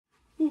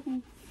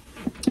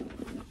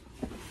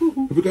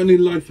Have we got any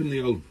life in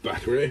the old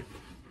battery?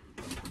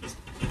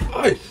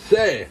 I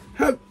say,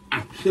 how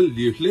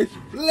absolutely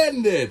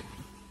splendid!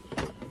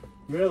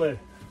 Really?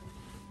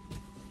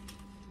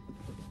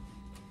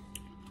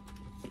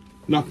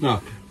 Knock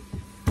knock.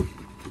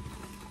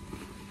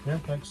 Yeah,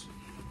 thanks.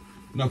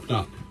 Knock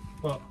knock.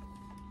 What?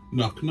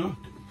 Knock knock.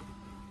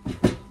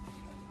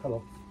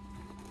 Hello.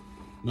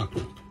 Knock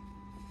knock.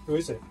 Who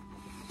is it?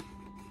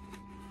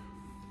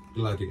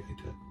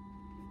 Gladiator.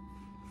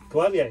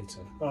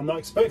 Gladiator? I'm not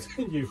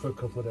expecting you for a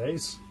couple of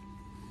days.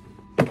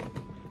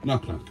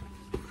 Knock knock.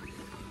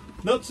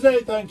 Not today,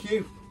 thank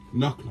you.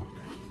 Knock knock.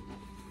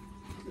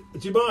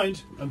 Do you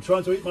mind? I'm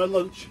trying to eat my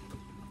lunch.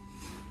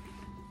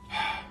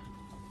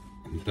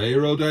 I'll stay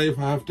here all day if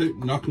I have to.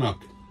 Knock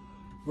knock.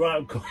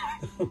 Right,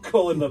 I'm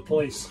calling the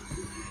police.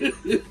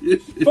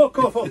 Fuck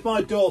off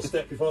my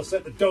doorstep before I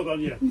set the dog on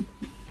you.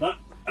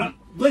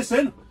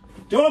 Listen,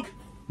 dog,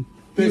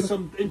 there's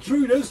some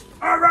intruders.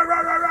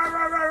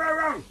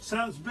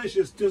 Sounds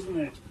vicious, doesn't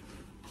it?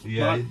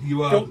 Yeah, Right,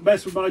 you are. Don't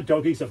mess with my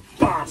dog, he's a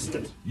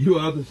bastard. You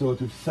are the sort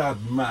of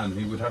sad man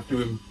who would have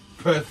to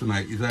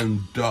impersonate his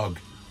own dog.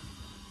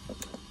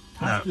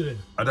 Have to.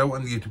 I don't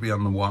want you to be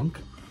on the wonk.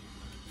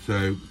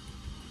 So,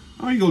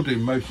 you'll do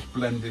most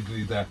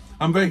splendidly there.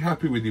 I'm very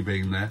happy with you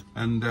being there,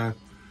 and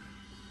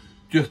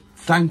just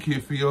thank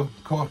you for your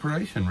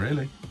cooperation,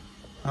 really.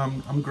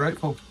 I'm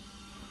grateful.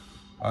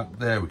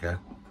 There we go.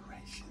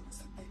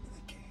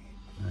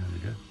 There we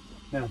go.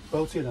 Now,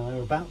 Bolty and I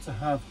are about to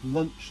have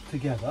lunch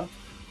together,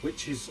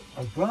 which is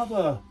a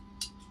rather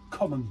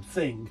common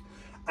thing.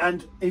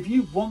 And if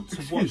you want to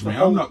watch Excuse me,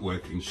 whole... I'm not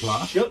working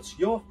class. Shut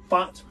your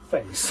fat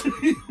face.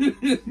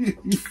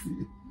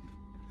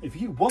 If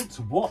you want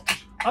to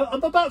watch,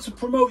 I'm about to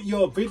promote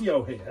your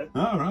video here.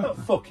 All right. But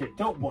fuck it,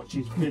 don't watch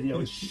his video.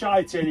 It's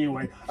shite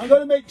anyway. I'm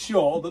going to make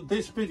sure that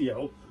this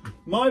video,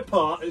 my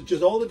part is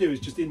just all to do is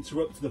just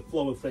interrupt the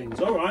flow of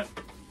things. All right.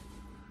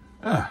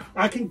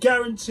 I can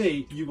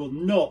guarantee you will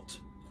not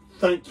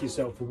thank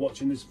yourself for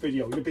watching this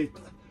video. You'll be,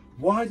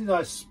 why did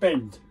I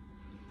spend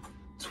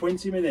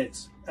 20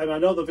 minutes? And I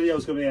know the video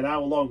is going to be an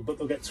hour long, but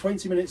they'll get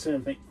 20 minutes in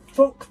and think,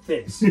 fuck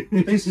this.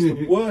 This is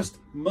the worst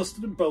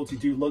Mustard and Bolty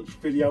do lunch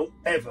video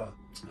ever.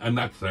 And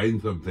that's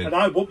saying something. And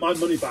I want my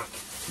money back.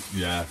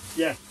 Yeah.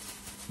 Yeah.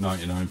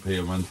 99p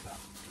a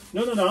month.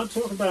 No. I'm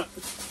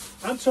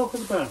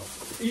talking about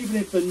even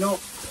if they're not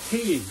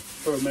paying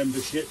for a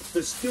membership,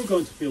 they're still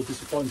going to feel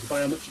disappointed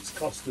by how much it's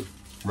cost them.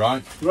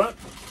 Right. Right.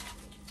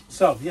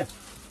 So yeah,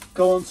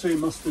 go on to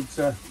Mustard's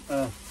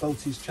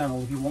Bolty's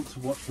channel if you want to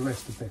watch the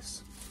rest of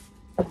this.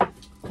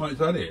 What, is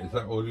that it? Is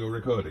that all you're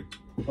recording?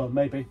 Well,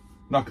 maybe.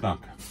 Knock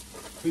knock.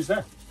 Who's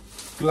there?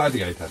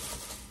 Gladiator.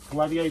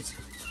 Gladiator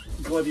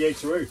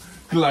who?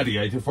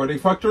 Gladiator for they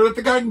fucked her at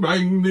the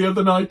gangbang the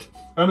other night,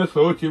 and I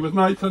thought she was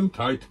nice and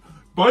tight.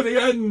 By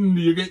the end,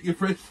 you get your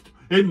fist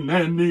in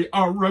any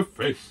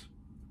orifice.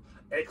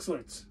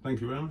 Excellent.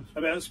 Thank you very much. I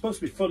mean, it was supposed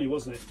to be funny,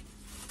 wasn't it?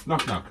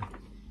 Knock knock.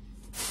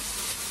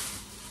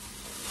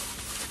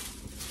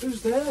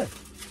 Who's there?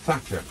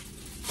 Thatcher.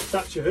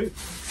 Thatcher who?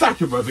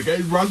 Thatcher was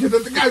again rotted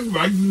at the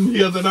gangbang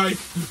the other night,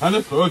 and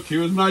I thought she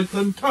was nice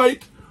and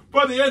tight.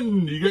 By the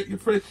end, you get your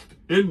fist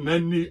in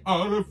any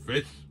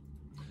orifice.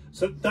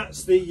 So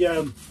that's the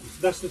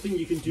thing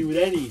you can do with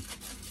any.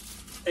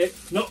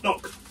 Knock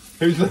knock.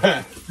 Who's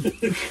there?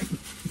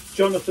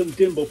 Jonathan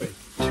Dimbleby.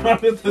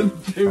 Jonathan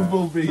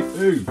Dimbleby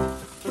who?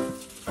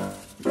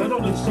 I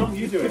don't know the song,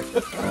 you do it.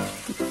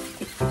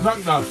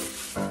 Knock knock.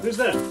 Who's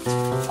there?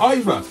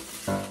 Ivor.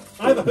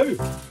 Ivor who?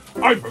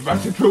 Ivor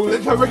met a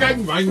toilet of a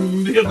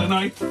gangbang the other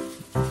night,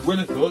 when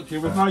I thought she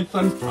was nice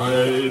and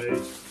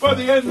tight. By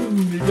the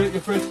end, you get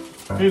your fist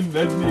in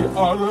any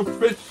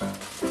orifice.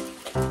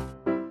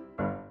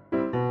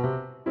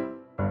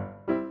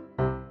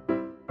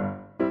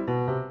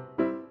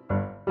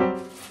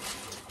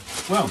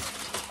 Well,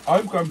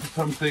 I've gone for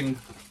something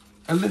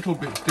a little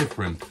bit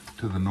different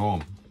to the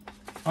norm.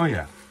 Oh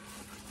yeah.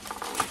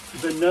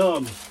 The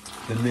norm.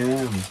 The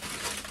norm.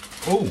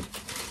 Oh.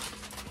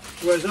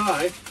 Whereas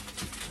I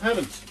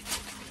haven't.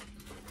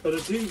 But I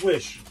do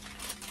wish.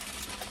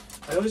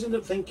 I always end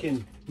up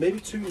thinking maybe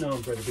 2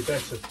 naan bread would be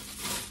better.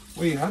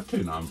 We had 2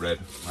 naan bread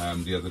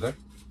the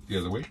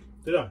other week.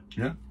 Did I?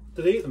 Yeah.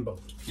 Did I eat them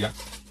both? Yeah.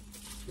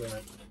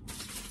 Right.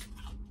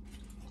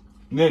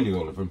 Nearly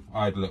all of them.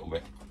 I had a little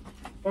bit.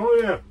 Oh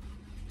yeah.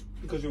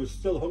 Because you were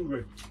still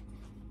hungry.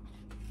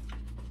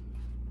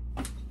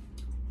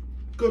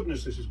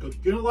 Goodness, this is good.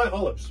 Do you not like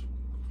olives?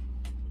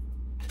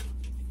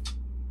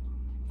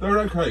 They're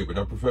okay, but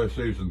I prefer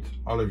Susan's.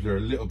 Olives are a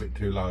little bit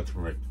too large for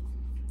me.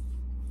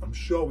 I'm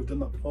sure we've done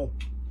that before.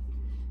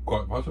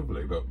 Quite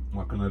possibly, but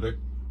what can I do?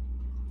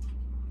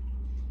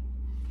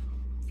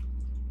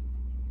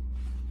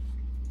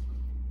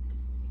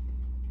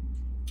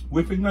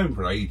 We've been known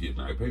for ages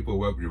now. People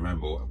won't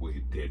remember what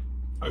we did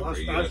over a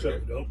year I ago.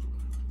 certainly don't.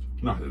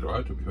 Neither do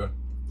I, to be fair.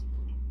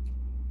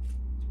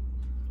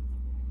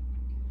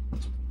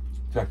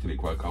 It's actually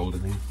quite cold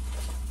in here.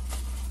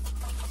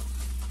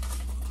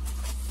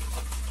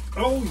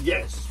 Oh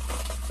yes,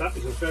 that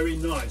is a very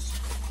nice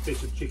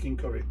bit of chicken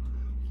curry.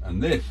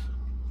 And this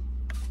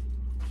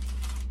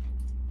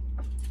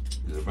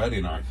is a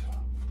very nice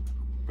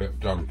bit of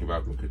doner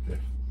kebab. Look at this.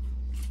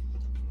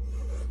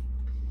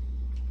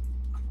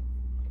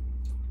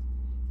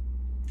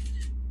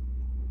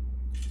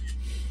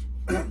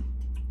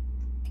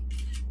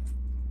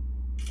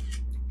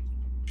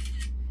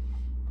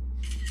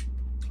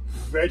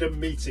 Red and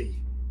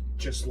meaty,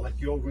 just like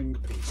your ring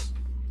piece.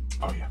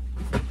 Oh yeah,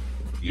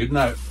 you'd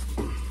know.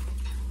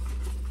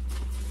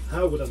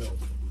 How would I know?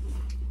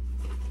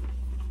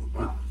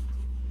 Well,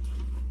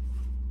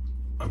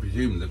 I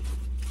presume that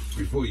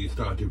before you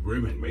started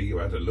brimming me, you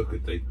had a look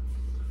at the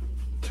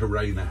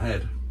terrain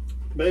ahead.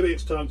 Maybe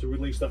it's time to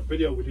release that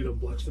video we did on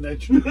Blackstone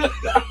Edge.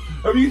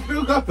 Have you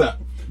still got that?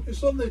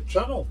 It's on the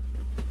channel.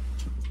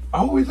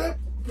 Oh, is it?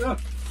 Yeah.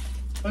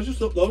 I just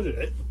uploaded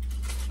it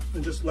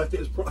and just left it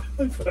as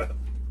private.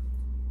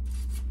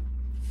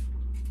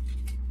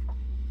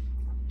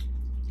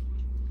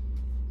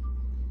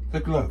 The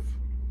glove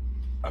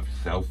of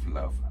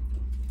self-love.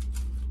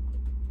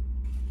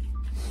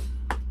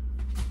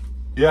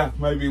 Yeah,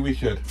 maybe we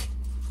should.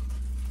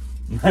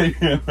 Maybe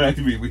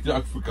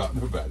I've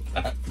forgotten about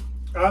that.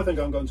 I think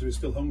I'm going to be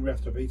still hungry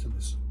after I've eaten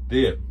this. Do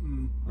you?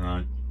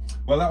 Right.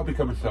 Well, that'll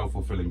become a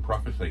self-fulfilling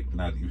prophecy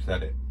now that you've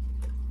said it.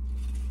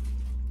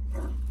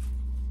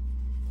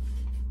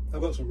 I've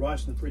got some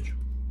rice in the fridge.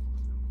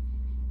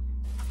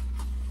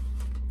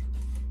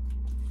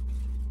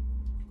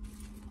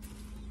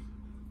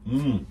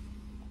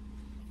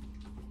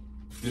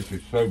 This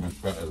is so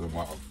much better than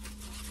what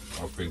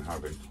I've been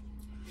having.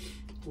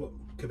 What,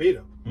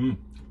 Kabita?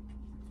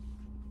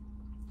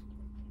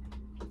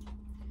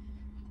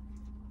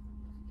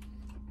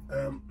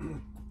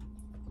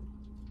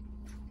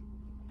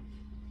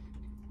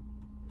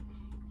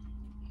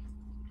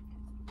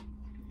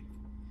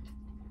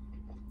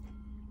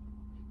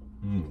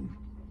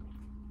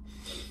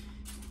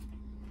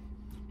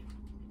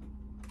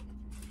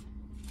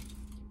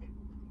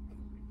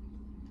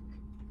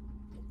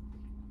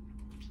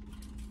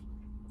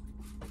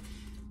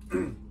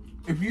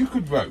 If you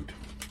could vote,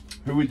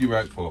 who would you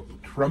vote for?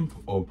 Trump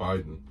or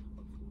Biden?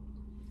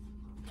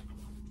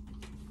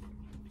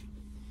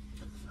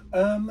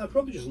 I'd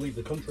probably just leave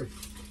the country.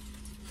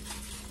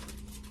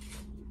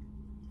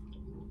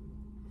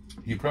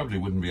 You probably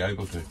wouldn't be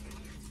able to.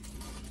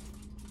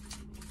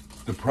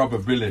 The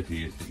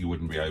probability is that you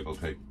wouldn't be able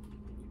to.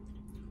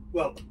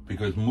 Well,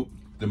 because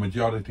the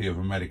majority of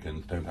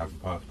Americans don't have a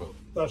passport.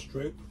 That's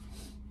true.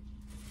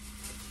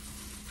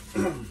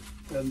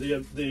 And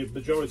the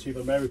majority of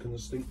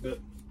Americans think that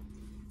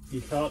you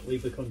can't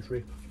leave the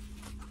country,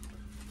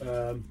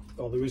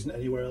 or there isn't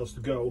anywhere else to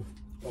go,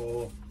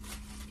 or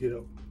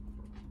you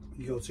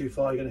go too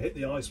far, you're going to hit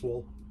the ice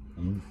wall.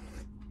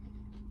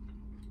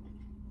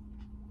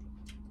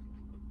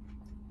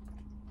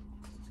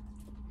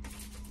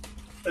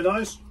 A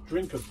nice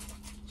drink of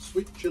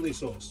sweet chili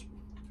sauce.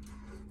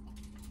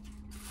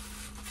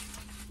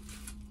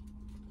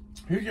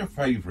 Who's your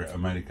favourite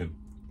American?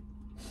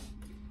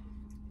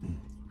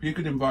 If you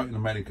could invite an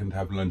American to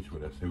have lunch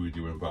with us, who would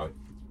you invite?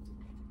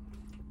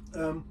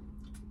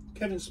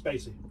 Kevin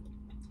Spacey.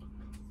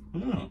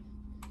 Oh.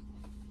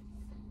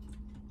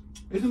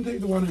 Isn't he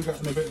the one who got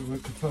in a bit of a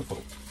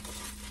kerfuffle?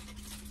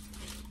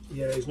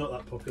 Yeah, he's not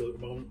that popular at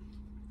the moment.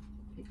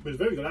 But he's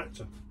a very good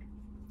actor.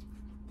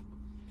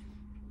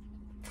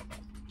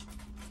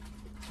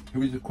 He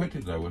was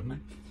acquitted though, wasn't he?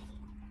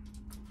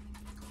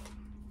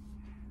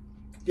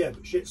 Yeah,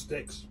 but shit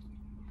sticks.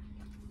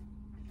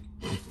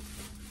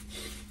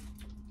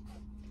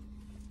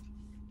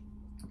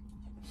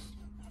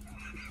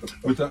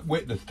 Was that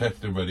witness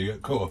testimony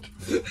at court?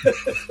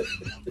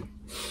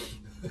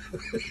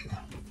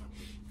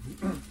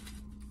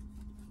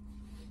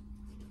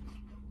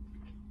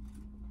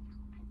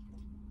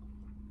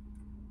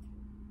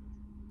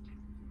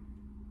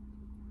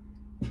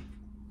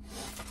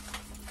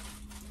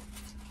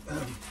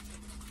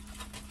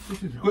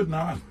 This is a good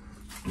naan.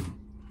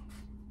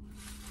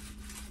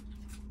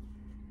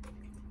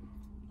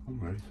 I'm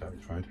very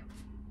satisfied.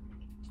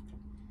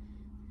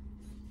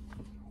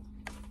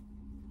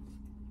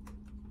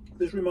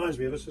 This reminds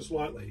me ever so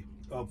slightly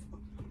of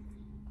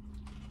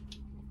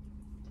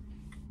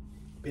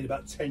being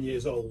about 10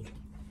 years old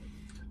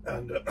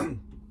and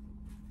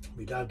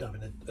my dad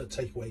having a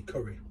takeaway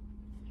curry.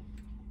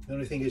 The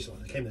only thing is, like,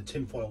 they came in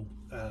tinfoil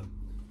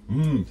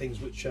things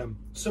which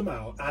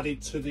somehow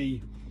added to the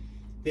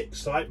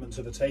excitement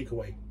of a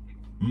takeaway.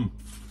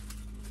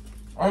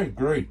 I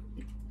agree.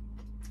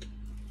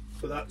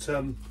 But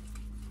that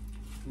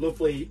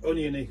lovely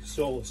oniony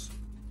sauce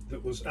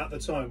that was at the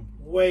time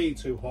way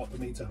too hot for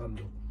me to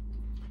handle.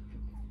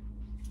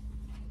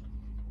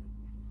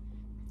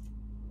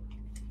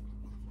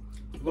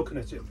 Looking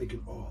at it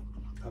thinking, oh,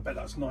 I bet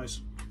that's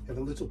nice. You have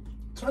a little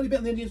tiny bit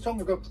on the end of your tongue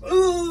and go,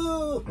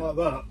 oh, like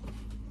that.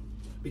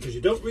 Because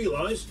you don't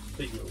realise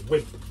that you're a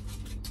wimp.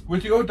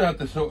 Was your dad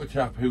the sort of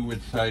chap who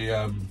would say,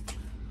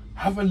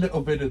 have a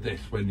little bit of this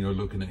when you're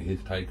looking at his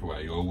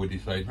takeaway, or would he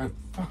say, no,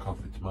 fuck off,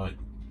 it's mine?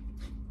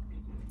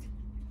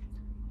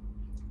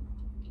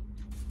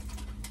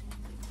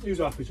 He was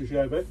happy to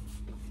share a bit.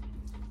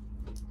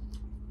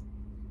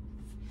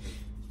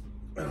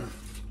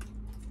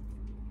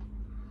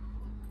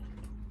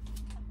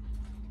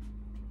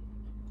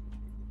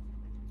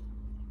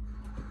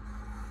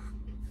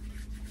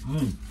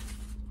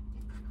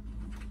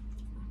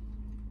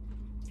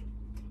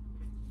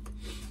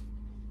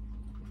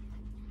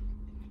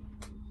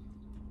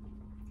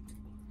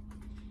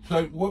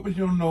 So, what was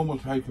your normal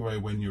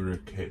takeaway when you were a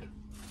kid?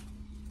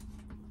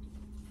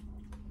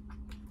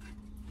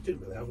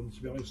 Didn't really have them,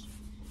 to be honest.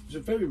 It's a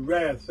very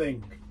rare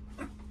thing,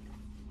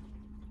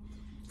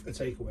 a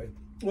takeaway.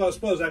 Well, I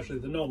suppose actually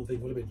the normal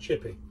thing would have been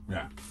chippy.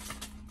 Yeah.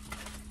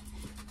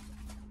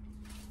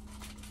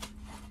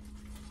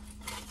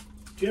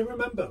 Do you ever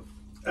remember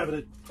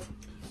having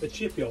a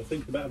chippy, or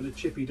thinking about having a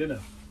chippy dinner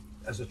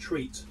as a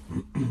treat?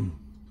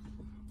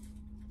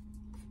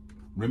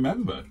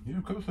 Remember? Yeah,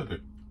 of course I do.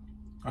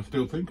 I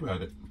still think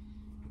about it.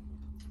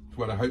 It's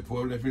what I hope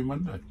for every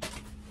Monday.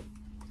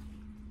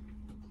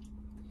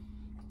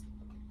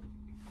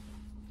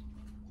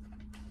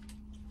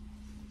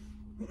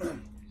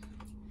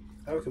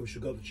 I reckon we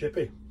should go to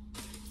chippy.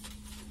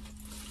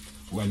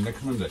 When,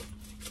 next Monday?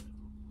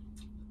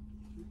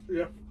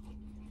 Yeah.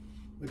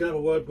 We're going to have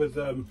a word with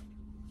the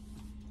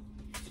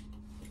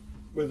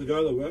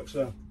girl that works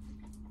there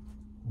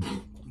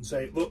and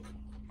say, look,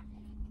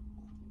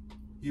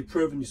 you've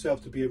proven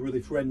yourself to be a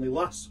really friendly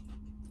lass.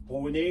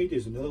 All we need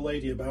is another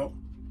lady about.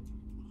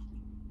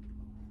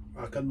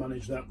 I can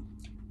manage that.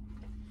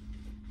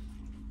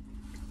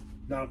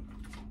 Now,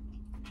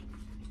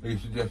 Are you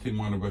suggesting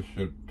one of us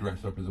should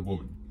dress up as a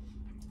woman?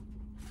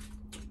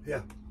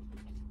 yeah.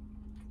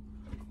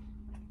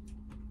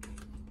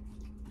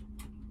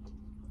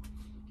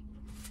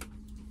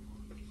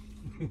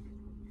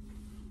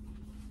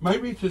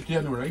 Maybe it's a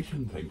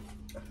generation thing.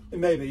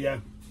 Maybe, yeah.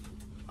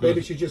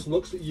 Maybe she just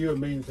looks at you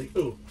and me and think,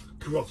 oh,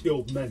 grotty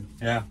old men.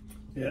 Yeah.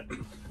 Yeah.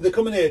 They're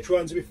coming here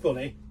trying to be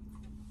funny.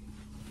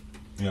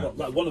 Yeah. Well,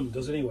 like one of them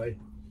does anyway.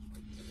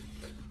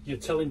 You're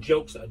telling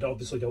jokes that I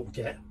obviously don't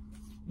get.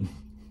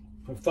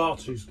 I'm far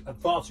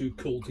too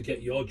cool to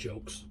get your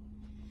jokes.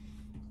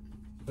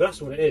 But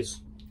that's what it is.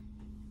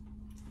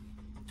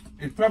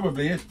 It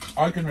probably is.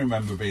 I can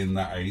remember being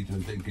that age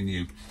and thinking,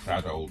 you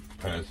sad old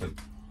person,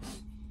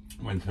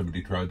 when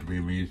somebody tried to be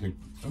amusing.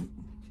 Oh.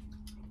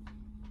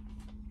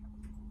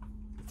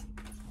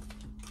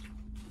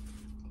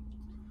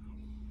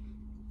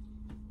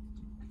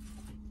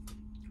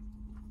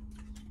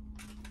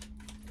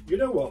 You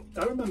know what?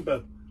 I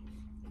remember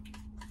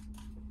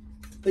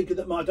thinking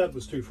that my dad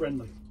was too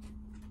friendly.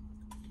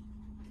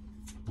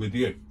 With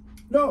you?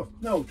 No,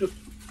 just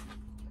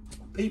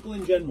people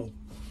in general.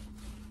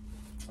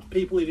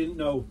 People he didn't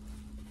know.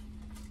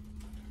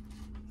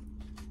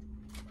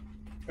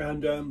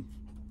 And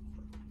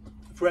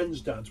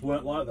friends' dads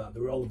weren't like that. They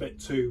were all a bit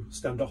too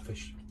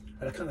standoffish.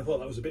 And I kind of thought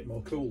that was a bit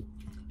more cool.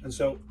 And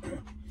so,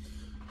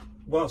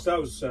 whilst I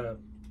was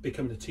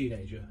becoming a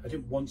teenager, I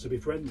didn't want to be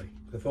friendly.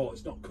 I thought,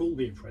 it's not cool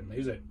being friendly,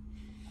 is it?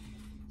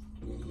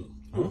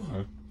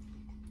 Okay.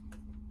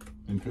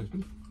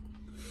 Interesting.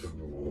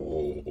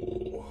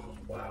 Oh,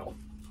 wow.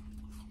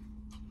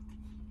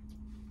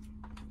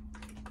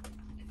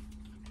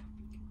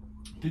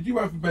 Did you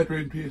have a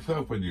bedroom to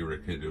yourself when you were a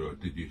kid, or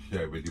did you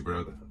share with your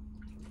brother?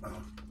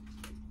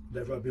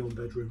 Never had my own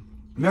bedroom.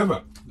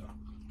 Never? No.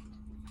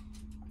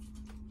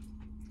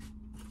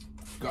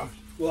 Gosh.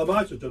 Well, I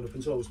might have done up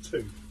until I was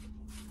 2.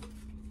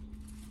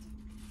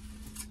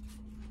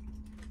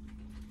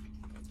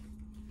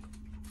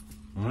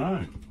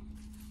 Right.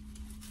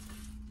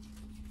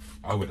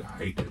 I would have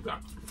hated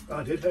that.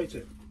 I did hate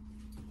it.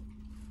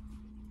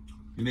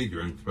 You need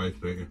your own space,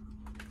 don't you?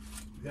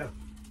 Yeah.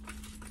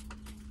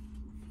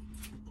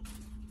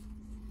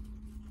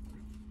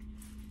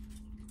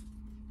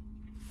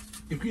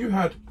 If you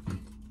had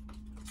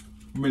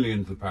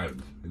millions of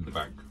pounds in the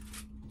bank,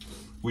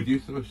 would you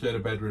still share a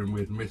bedroom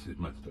with Mrs.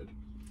 Mustard?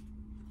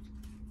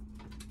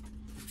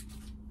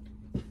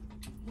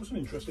 That's an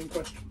interesting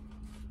question.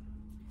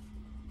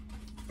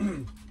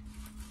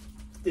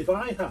 If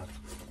I had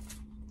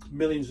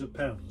millions of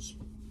pounds,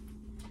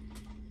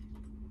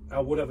 I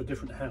would have a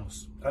different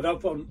house. I'd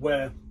have one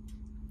where,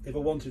 if I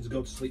wanted to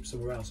go to sleep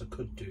somewhere else, I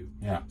could do.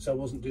 Yeah. So I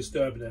wasn't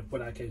disturbing her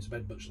when I came to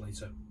bed much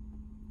later.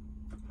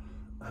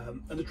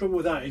 And the trouble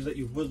with that is that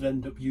you would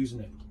end up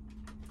using it.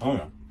 Oh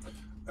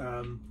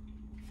yeah.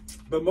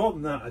 But more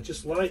than that, I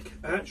just like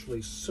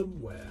actually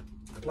somewhere.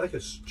 I'd like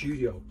a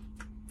studio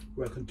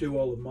where I can do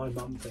all of my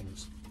mum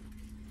things.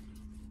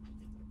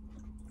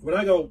 When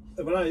I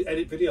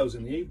edit videos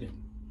in the evening,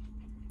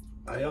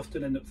 I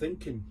often end up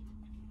thinking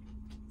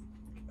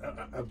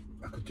I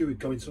could do with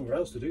going somewhere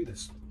else to do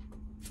this,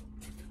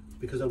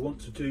 because I want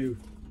to do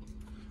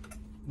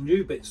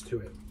new bits to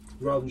it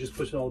rather than just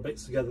putting all the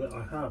bits together that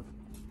I have.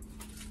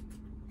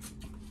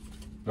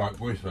 Like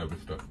voiceover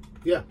stuff.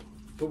 Yeah,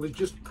 but we've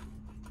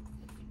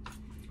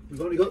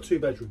only got 2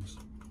 bedrooms,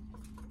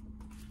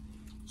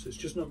 so it's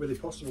just not really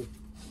possible.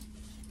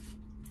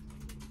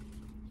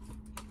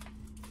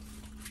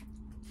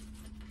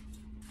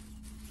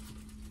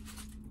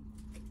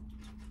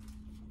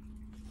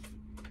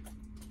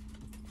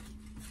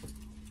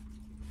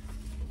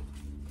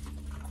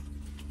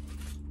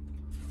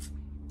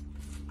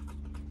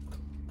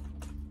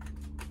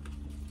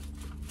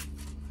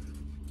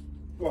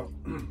 Well,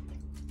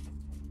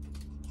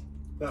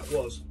 that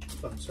was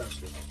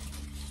fantastic.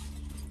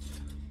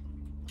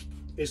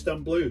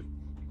 Istanbul,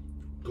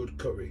 good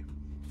curry.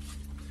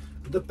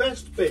 The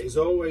best bit is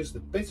always the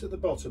bit at the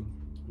bottom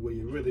where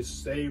you're really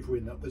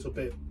savouring that little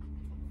bit,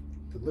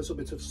 the little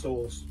bit of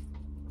sauce,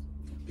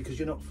 because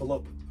you're not full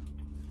up.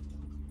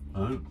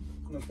 Oh.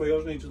 That's why you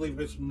always need to leave a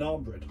bit of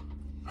naan bread.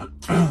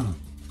 Of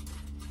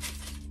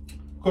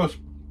course,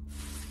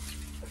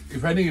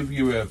 if any of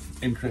you are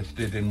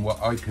interested in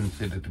what I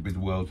consider to be the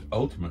world's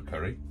ultimate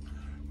curry,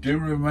 do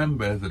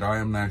remember that I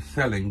am now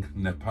selling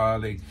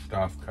Nepali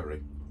staff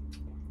curry.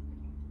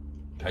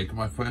 Take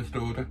my first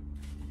order.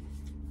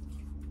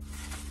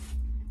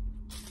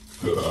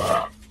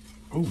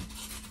 Ooh.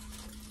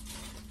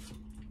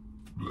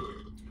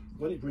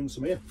 Why don't you bring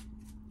some here?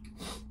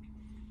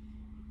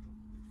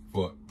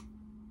 What?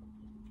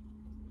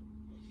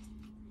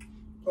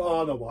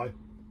 Oh, I know why.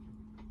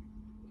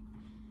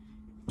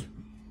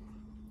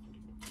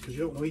 Because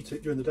you don't want to eat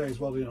it during the day as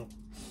well, do you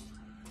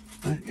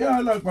not? Yeah,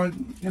 I like my,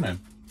 you know,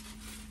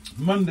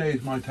 Monday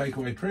is my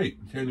takeaway treat.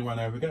 It's the only one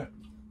I ever get.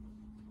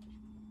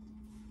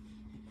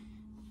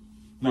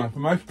 Now, for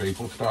most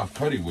people, staff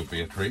curry would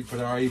be a treat, but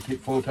I eat it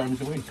 4 times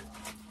a week.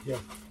 Yeah.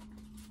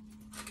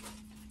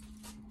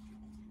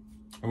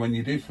 And when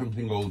you do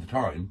something all the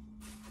time,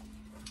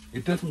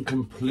 it doesn't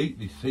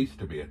completely cease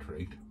to be a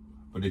treat,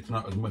 but it's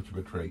not as much of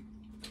a treat.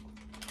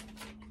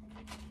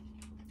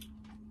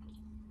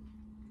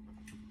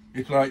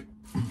 It's like,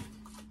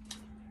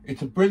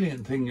 it's a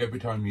brilliant thing every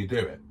time you do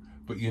it,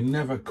 but you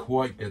never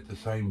quite get the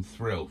same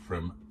thrill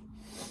from,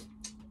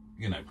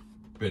 you know,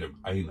 a bit of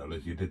anal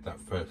as you did that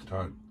first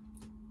time.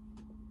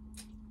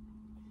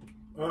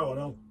 Oh,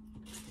 no.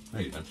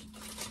 There you go.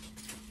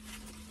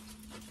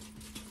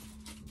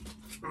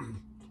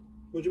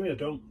 What do you mean I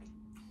don't?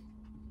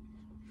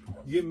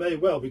 You may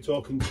well be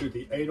talking to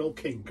the anal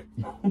king.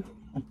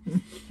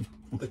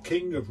 The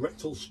king of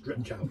rectal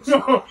stretch outs.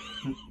 I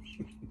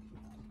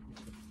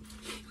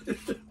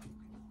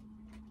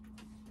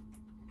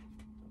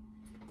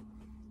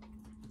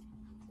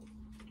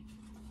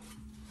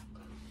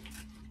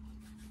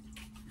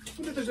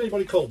wonder if there's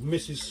anybody called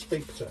Mrs.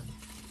 Sphincter.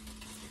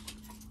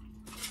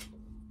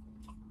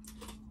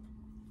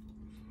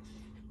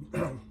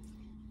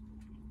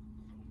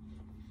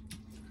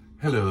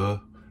 Hello,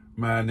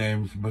 my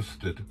name's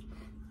Mustard.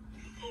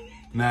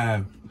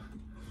 Now,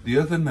 the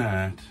other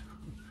night,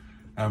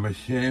 I'm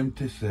ashamed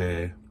to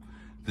say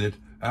that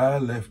I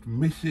left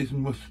Mrs.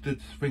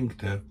 Mustard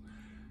Sphincter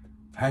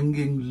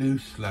hanging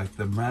loose like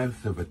the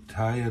mouth of a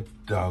tired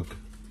dog.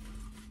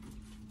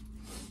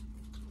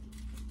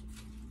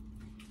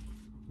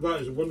 That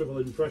is a wonderful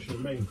impression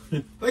of me.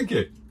 Thank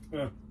you.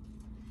 Yeah.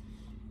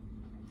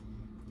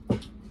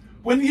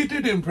 When you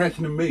do the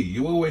impression of me,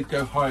 you always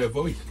go higher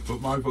voice,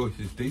 but my voice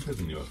is deeper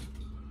than yours.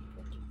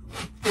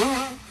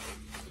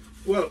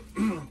 Well,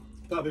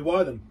 that'd be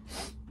why then.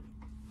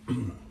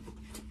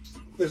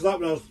 It's like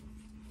when I was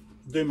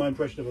doing my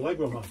impression of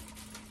Allegro Man.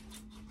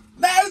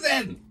 Now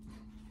then!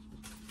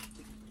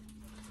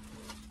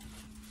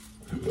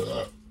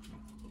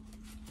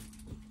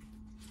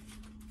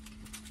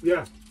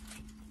 Yeah.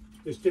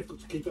 It's difficult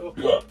to keep it up.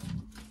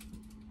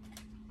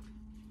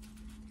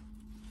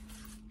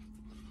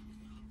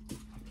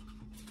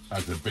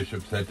 As the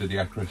bishop said to the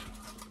actress.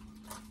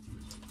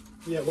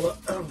 Yeah, well,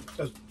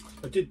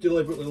 I did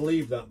deliberately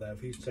leave that there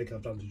for you to take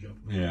advantage of.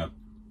 Yeah.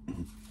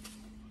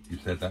 You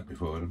said that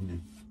before, haven't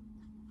you?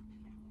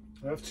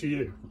 I have to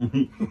you.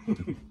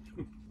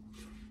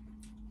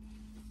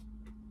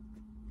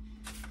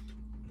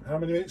 How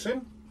many minutes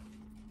in?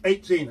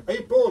 18. Are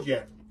you bored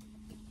yet?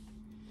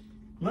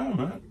 No,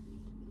 mate.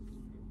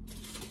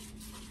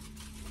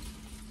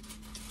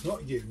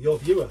 Not you, your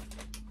viewer.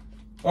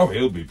 Oh,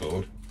 he'll be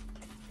bored.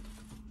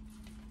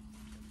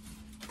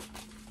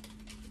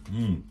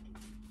 Mm.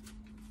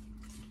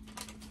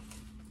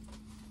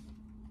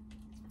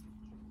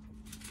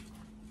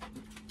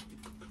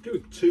 Could do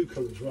with 2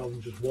 colours rather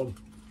than just 1.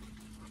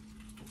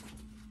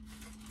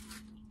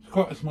 It's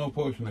quite a small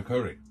portion of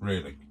curry,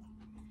 really.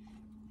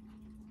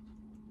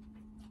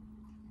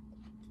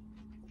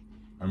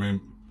 I mean,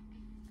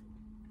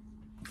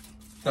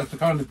 that's the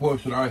kind of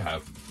portion I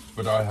have,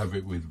 but I have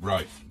it with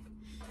rice.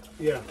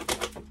 Yeah.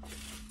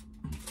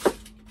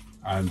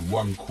 And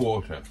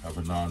 1/4 of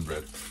a naan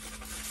bread.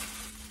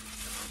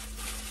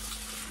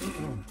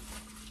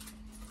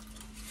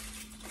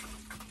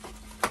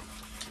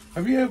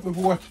 Have you ever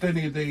watched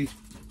any of these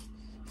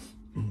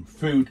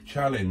food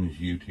challenge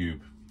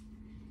YouTube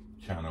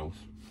channels,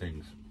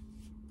 things?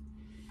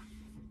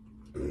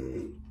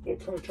 What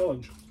kind of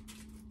challenge?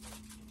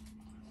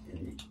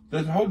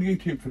 There's a whole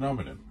YouTube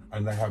phenomenon,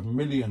 and they have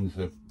millions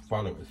of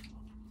followers,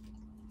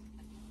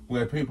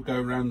 where people go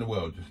around the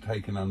world just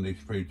taking on these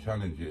food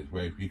challenges,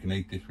 where if you can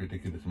eat this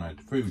ridiculous amount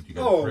of food, you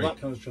get a treat.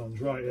 That kind of challenge,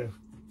 right, yeah.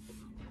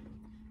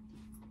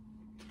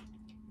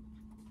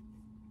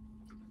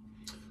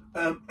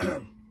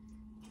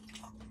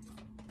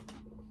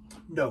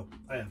 No,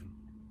 I haven't.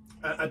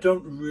 I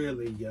don't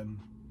really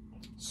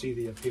see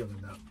the appeal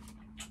in that.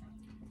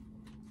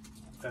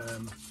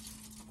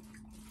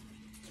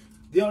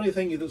 The only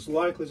thing that's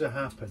likely to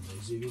happen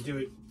is if you do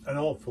it an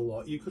awful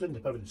lot, you could end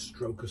up having a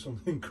stroke or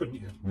something, couldn't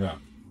you? Yeah.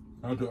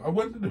 I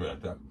wondered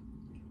about that.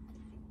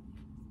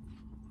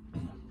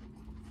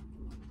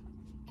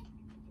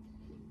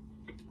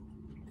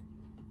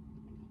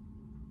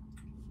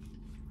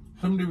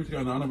 Somebody was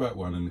going on about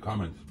one in the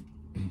comments,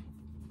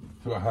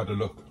 so I had a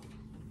look.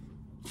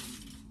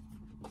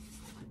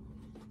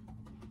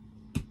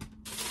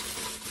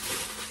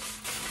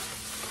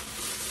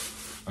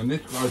 And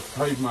this guy's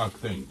trademark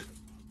thing,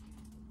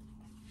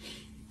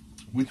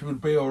 which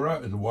would be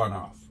alright as a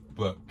one-off,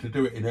 but to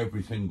do it in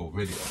every single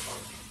video,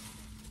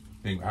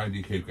 think, how do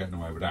you keep getting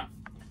away with that?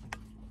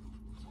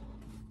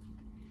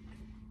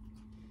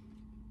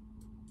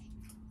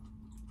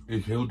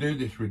 Is he'll do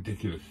this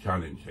ridiculous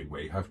challenge thing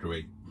where you have to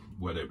eat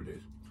whatever it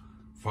is,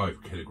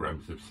 5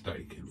 kilograms of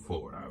steak in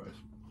 4 hours,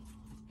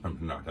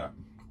 something like that,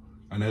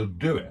 and he'll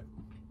do it,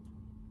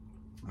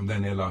 and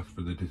then he'll ask for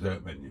the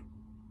dessert menu,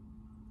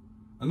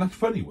 and that's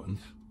funny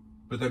once,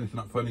 but then it's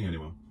not funny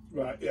anymore.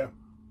 Right, yeah.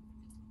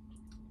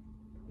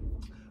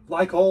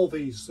 Like all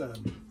these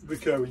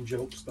recurring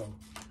jokes though,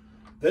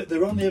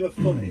 they're only ever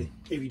funny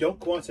if you don't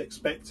quite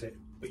expect it,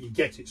 but you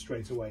get it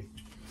straight away.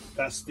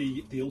 That's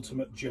the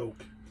ultimate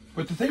joke.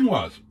 But the thing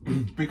was,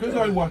 because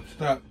I watched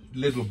that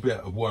little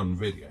bit of one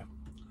video,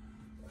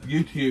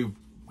 YouTube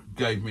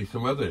gave me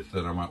some others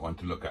that I might want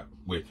to look at,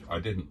 which I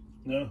didn't.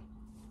 No.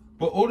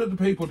 But all of the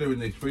people doing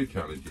these food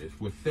challenges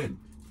were thin.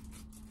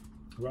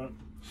 Right.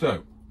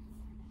 So,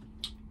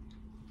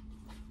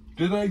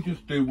 do they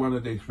just do one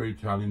of these food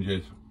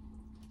challenges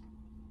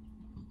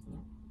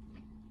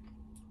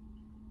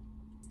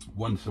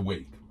once a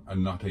week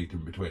and not eat in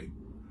between?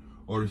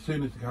 Or as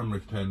soon as the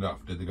camera's turned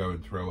off, do they go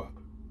and throw up?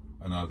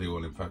 And are they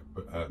all in fact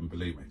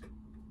bulimic?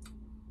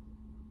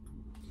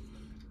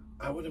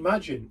 I would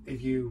imagine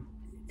if you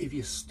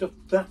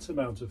stuffed that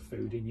amount of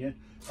food in you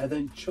and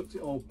then chucked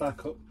it all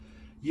back up,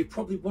 you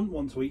probably wouldn't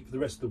want to eat for the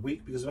rest of the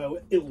week because of how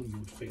ill you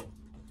would feel.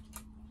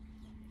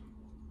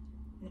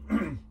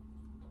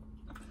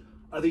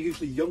 Are they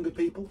usually younger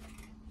people?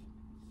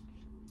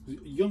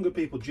 Younger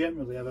people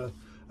generally have a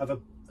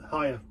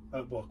higher,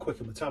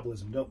 quicker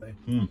metabolism, don't they?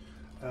 Mm.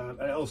 And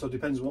it also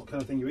depends on what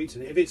kind of thing you're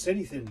eating. If it's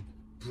anything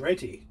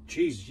bready,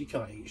 Jesus, you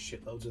can't eat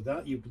shitloads of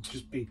that. You would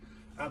just be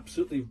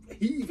absolutely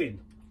heaving,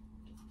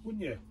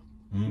 wouldn't you?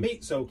 Mm.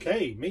 Meat's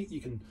okay. Meat,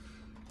 you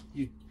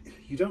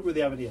don't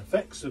really have any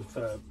effects of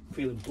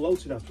feeling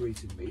bloated after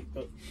eating meat,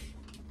 but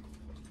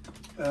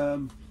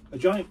a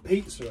giant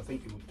pizza, I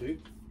think you would do.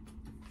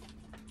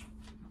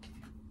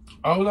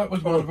 Oh, that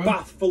was one of them. A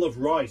bath full of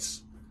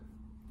rice.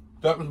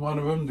 That was one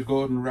of them, the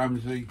Gordon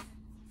Ramsay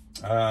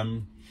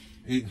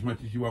eat as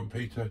much as you want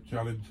pizza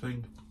challenge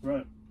thing.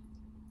 Right.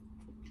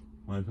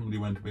 Where somebody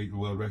went to beat the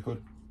world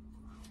record.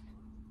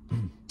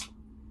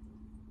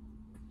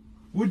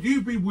 Would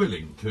you be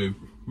willing to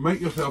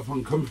make yourself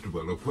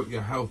uncomfortable or put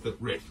your health at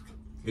risk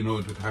in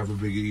order to have a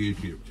bigger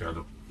YouTube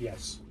channel?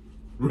 Yes.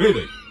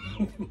 Really?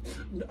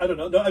 I don't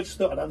know. No, I just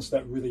thought I'd answer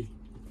that really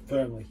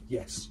firmly.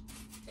 Yes.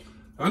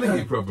 I think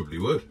you probably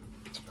would.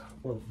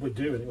 Well, we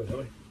do anyway, don't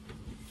we?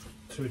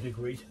 To a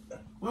degree.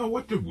 Well,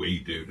 what do we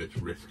do that's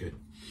risky?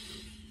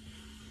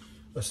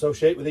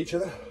 Associate with each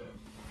other.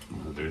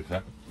 I'll do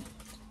that.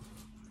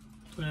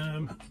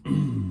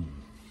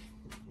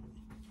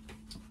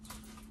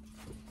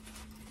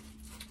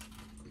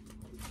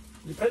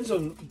 Depends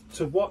on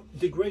to what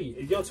degree.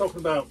 If you're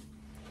talking about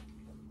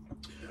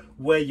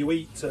where you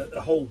eat a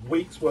whole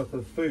week's worth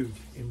of food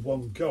in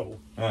one go.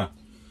 Ah.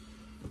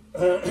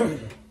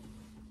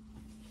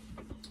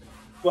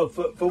 Well,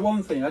 for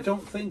one thing, I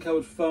don't think I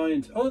would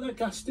find... Oh, that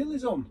gas still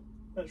is on,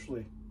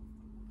 actually.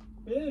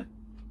 Yeah.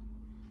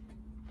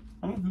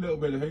 I have a little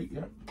bit of heat,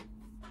 yeah.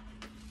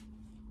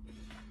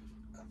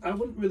 I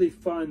wouldn't really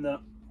find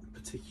that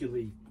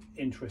particularly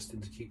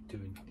interesting to keep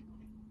doing.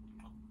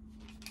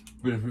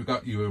 But if we've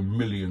got you 1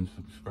 million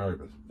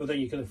subscribers... Well, then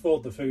you can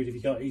afford the food if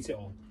you can't eat it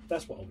all.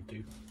 That's what I would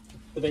do.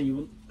 But then you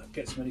wouldn't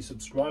get so many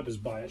subscribers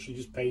by actually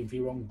just paying for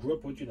your own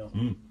grub, would you know?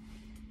 Mm.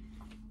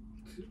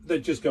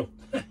 They'd just go,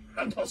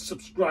 I'm not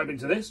subscribing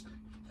to this.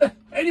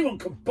 Anyone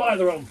can buy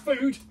their own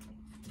food.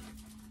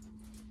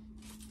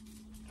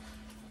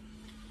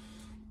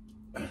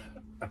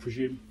 I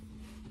presume.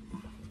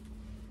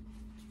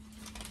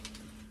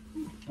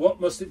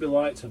 What must it be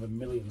like to have 1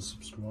 million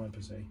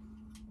subscribers, eh?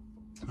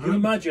 Can you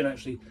imagine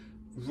actually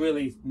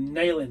really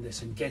nailing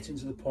this and getting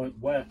to the point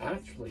where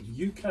actually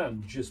you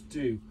can just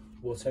do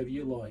whatever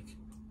you like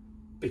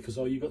because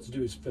all you've got to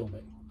do is film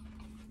it?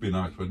 Be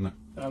nice, wouldn't it?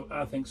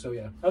 I think so,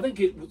 yeah. I think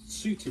it was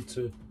suited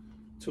to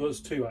us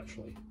too,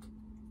 actually.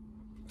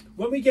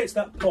 When we get to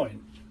that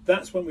point,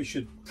 that's when we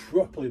should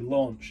properly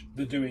launch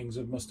the doings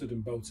of Mustard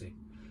and Boaty.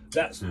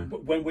 That's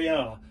when we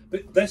are.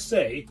 But let's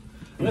say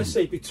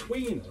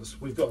between us,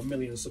 we've got 1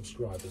 million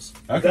subscribers.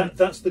 Okay.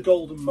 That's the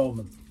golden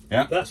moment.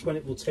 Yeah. That's when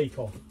it will take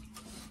off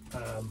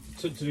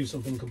to do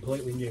something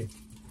completely new.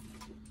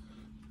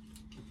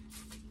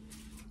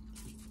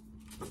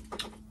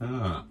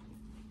 Ah.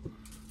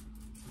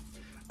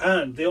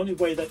 And the only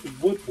way that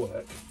it would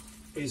work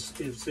is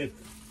if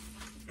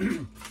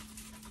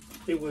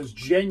it was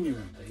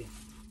genuinely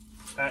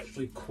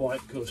actually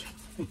quite good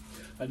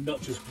and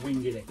not just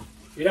winging it.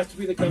 It'd have to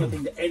be the kind of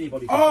thing that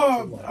anybody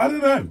can like. I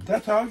don't know.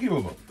 That's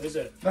arguable. Is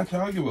it? That's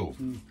arguable.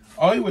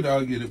 I would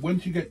argue that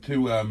once you get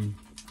to a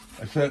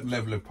certain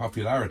level of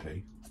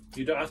popularity...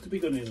 You don't have to be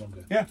good any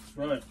longer. Yeah.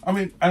 Right. I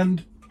mean,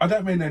 and I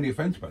don't mean any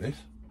offence by this.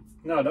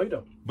 No, you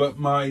don't. But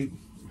my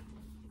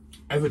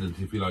evidence,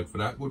 if you like, for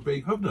that would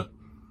be Hubner.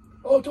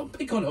 Oh, don't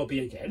pick on Hubby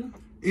again.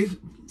 Is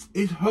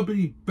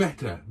Hubby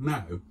better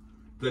now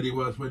than he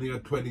was when he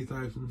had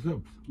 20,000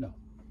 subs? No.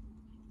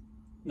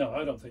 No,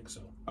 I don't think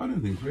so. I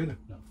don't think so either.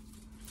 No.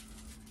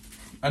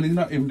 And he's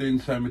not even doing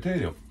the same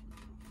material.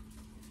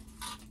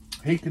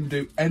 He can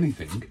do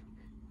anything,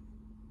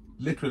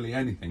 literally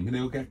anything, and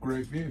he'll get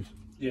great views.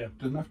 Yeah.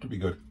 Doesn't have to be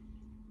good.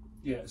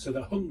 Yeah, so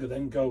the hunger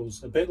then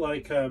goes a bit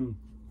like a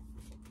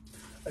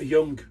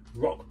young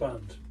rock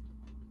band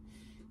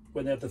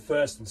when they have the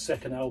first and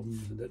second album.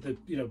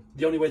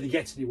 The only way they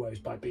get anywhere is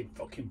by being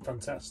fucking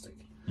fantastic.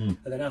 And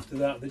then after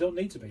that, they don't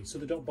need to be, so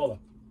they don't bother.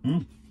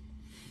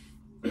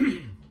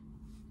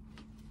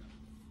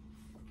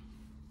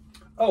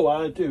 Oh,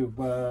 I do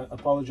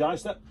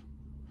apologise. That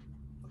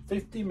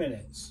 50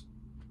 minutes.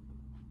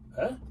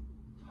 Huh?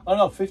 Oh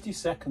no, 50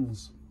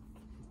 seconds.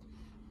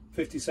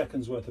 50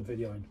 seconds worth of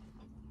videoing.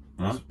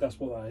 That's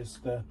what that is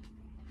there.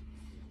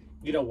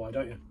 You know why,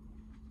 don't you?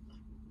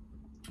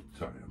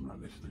 Sorry, I'm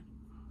not listening.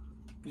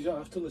 You don't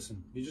have to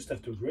listen. You just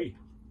have to agree.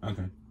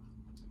 Okay.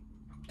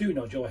 Do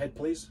nod your head,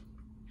 please.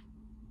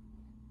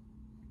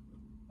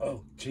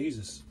 Oh,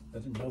 Jesus. I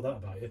didn't know that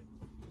about you.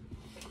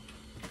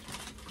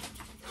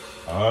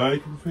 I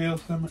can feel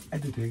some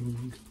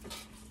editing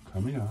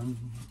coming on.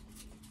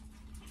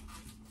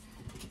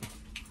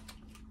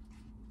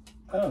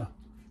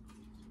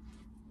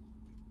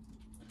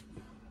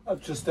 I've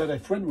just had a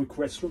friend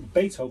request from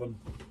Beethoven.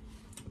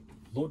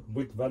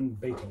 Ludwig van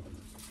Beethoven.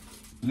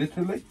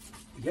 Literally?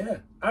 Yeah,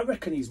 I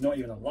reckon he's not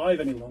even alive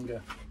any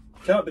longer.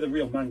 Can't be the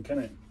real man, can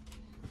it?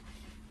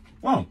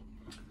 Well,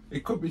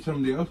 it could be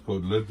somebody else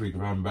called Ludwig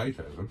van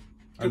Beethoven.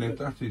 And if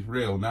that's his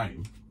real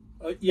name,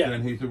 yeah,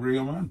 then he's a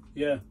real man.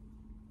 Yeah.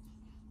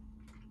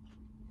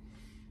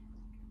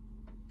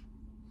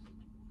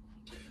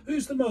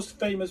 Who's the most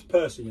famous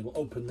person you'll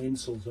openly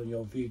insult on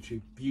your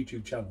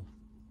YouTube channel?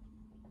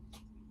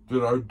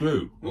 That I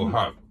do or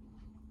have?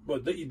 Well,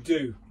 that you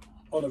do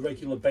on a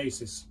regular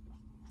basis.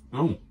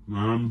 Oh,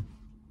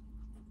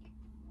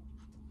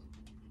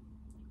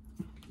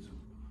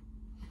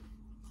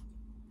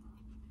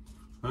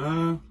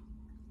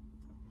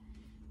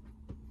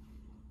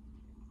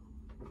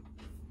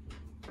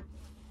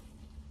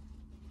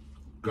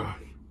 gosh,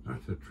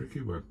 that's a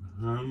tricky one.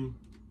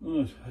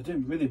 I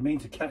didn't really mean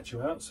to catch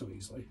you out so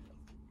easily.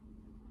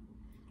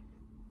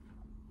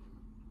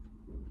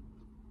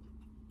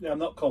 Yeah, I'm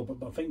not cold, but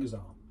my fingers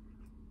are.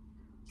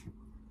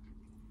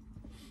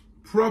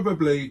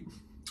 Probably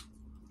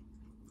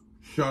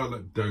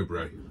Charlotte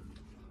Dobre.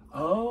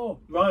 Oh,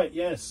 right,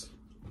 yes.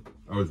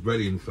 I was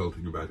very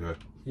insulting about her.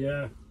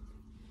 Yeah.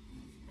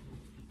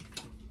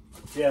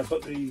 Yeah,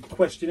 but the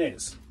question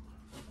is,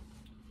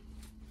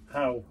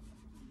 how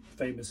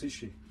famous is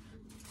she?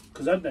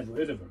 Because I'd never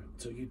heard of her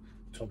until you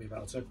told me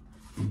about her.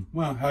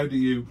 Well, how do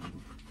you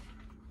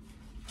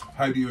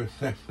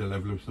assess the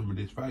level of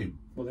somebody's fame?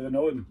 Well, they don't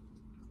know him.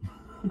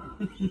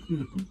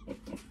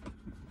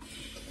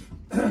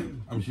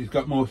 I mean, she's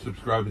got more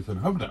subscribers than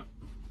Hubner.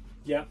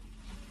 Yeah.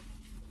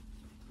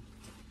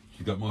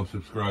 She's got more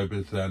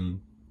subscribers than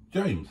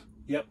James.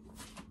 Yep.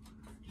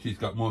 She's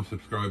got more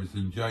subscribers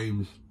than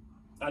James.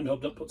 And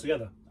Hubner put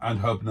together. And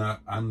Hubner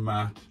and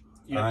Matt.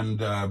 Yep.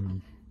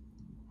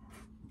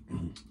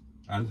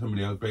 And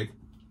somebody else big.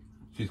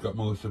 She's got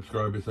more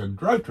subscribers than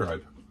Drive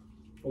Tribe.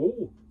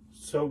 Oh,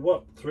 so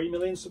what? 3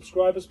 million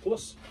subscribers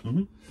plus?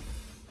 Mm-hmm.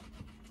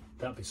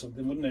 That'd be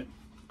something, wouldn't it?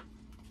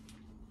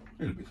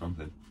 It'd be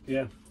something.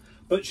 Yeah,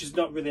 but she's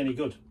not really any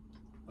good,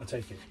 I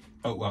take it.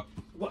 Oh, what?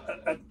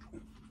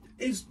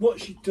 Is what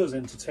she does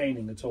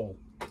entertaining at all?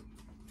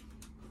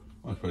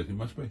 I suppose it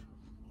must be.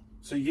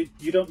 So you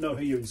don't know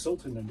who you're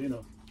insulting then, do you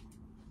know?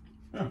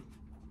 Yeah.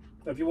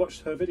 Have you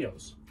watched her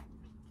videos?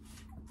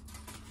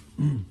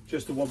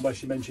 Just the one where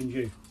she mentioned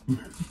you?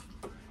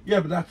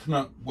 Yeah, but that's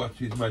not what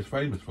she's most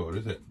famous for,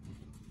 is it?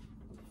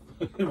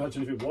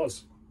 Imagine if it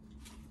was.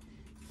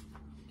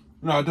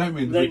 No, I don't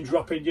mean... Name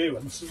dropping you.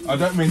 I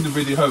don't mean the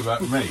video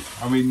about me.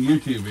 I mean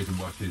YouTube isn't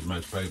what she's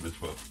most famous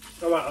for.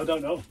 All right, I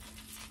don't know.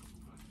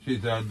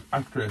 She's an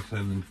actress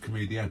and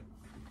comedian.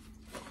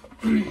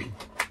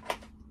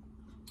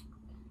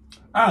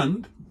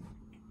 And,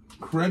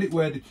 credit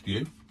where it's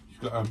due, she's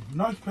got a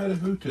nice pair of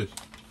hooters.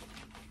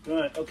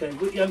 Right, okay.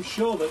 Well, I'm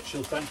sure that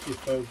she'll thank you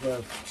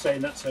for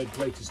saying that's her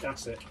greatest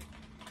asset.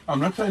 I'm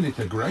not saying it's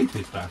her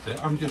greatest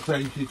asset, I'm just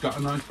saying she's got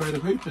a nice pair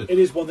of hooters. It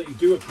is one that you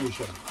do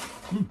appreciate.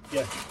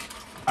 Yeah.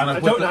 And I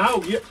don't know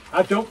how.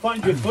 I don't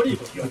find you funny,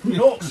 but you're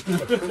nuts.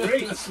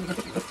 Great.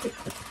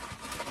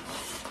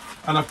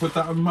 And I put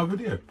that on my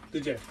video.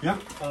 Did you? Yeah.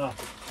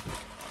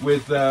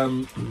 with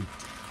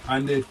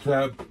and it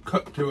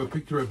cut to a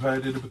picture of her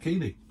in a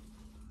bikini.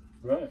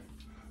 Right.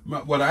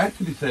 What I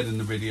actually said in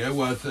the video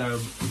was,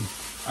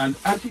 and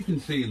as you can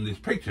see in this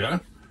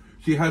picture,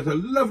 she has a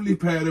lovely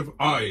pair of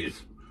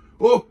eyes,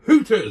 or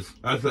hooters,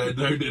 as they're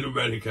known in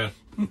America.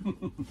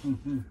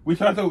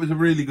 Which I thought was a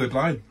really good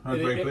line. I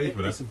was very pleased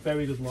with it. It's a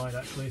very good line,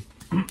 actually.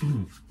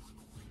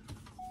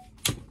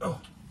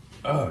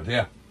 Oh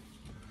dear.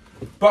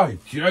 By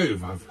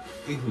Jove, I've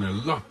eaten a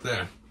lot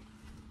there.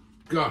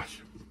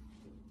 Gosh.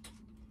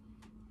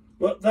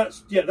 Well,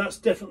 that's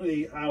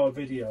definitely our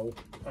video.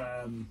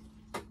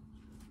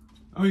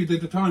 Oh, you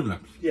did the time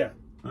lapse? Yeah.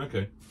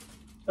 Okay.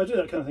 I do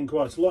that kind of thing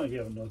quite a lot, if you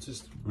haven't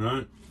noticed.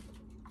 Right.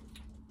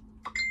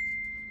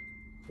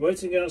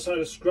 Waiting outside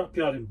a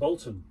scrapyard in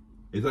Bolton.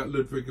 Is that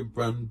Ludwig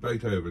van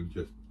Beethoven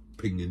just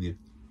pinging you?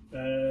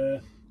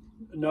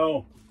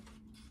 No.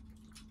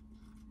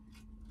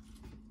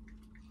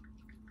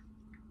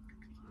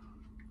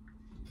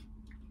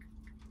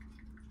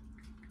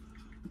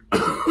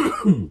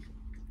 Do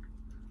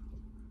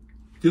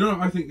you know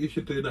what I think you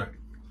should do now?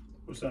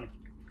 What's that?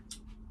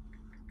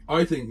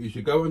 I think you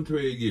should go onto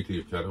a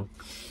YouTube channel.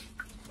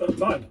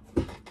 Mine?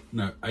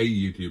 No, a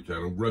YouTube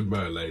channel run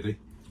by a lady.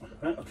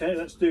 Right, okay,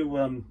 let's do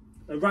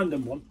a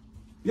random one.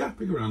 Yeah,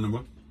 pick a random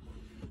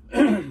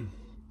one.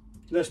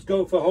 Let's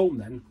go for home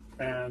then,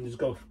 and just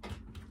go.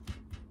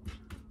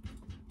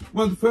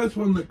 Well, the first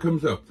one that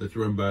comes up that's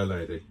run by a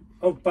lady.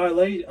 Oh, by a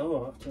lady?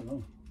 Oh, I don't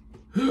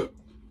know.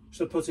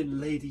 Should I put in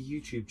lady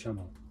YouTube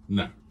channel?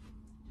 No.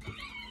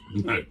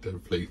 No,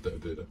 please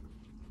don't do that.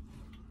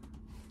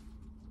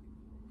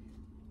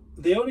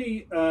 The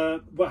only,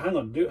 well, hang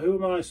on, who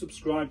am I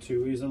subscribed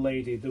to is a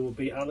lady? There will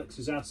be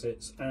Alex's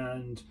Assets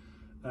and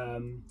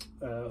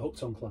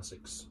Hooked on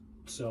Classics.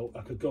 So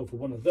I could go for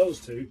one of those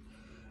two,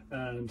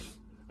 and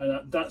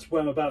that's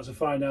where I'm about to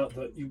find out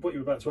that what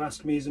you're about to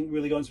ask me isn't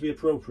really going to be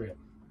appropriate,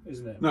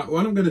 isn't it? No,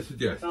 what I'm going to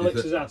suggest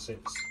Alex's is that,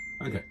 Assets.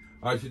 Okay,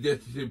 I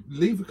suggest you should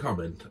leave a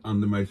comment on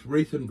the most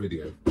recent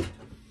video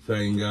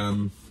saying,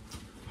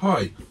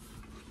 hi,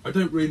 I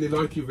don't really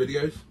like your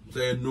videos,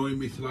 they annoy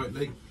me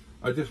slightly.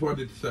 I just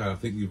wanted to say I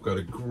think you've got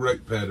a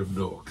great pair of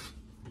norks.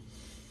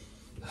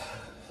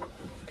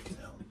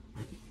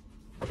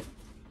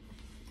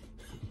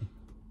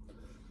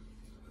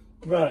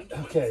 Right,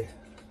 okay.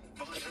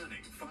 By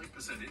earning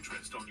 5%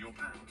 interest on your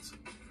pounds,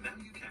 now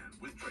you can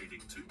with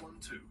trading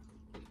 212.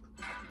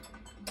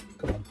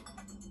 Come on.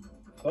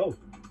 Oh.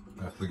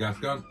 That's the gas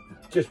gun.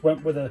 Just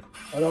went with an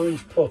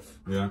orange puff.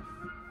 Yeah.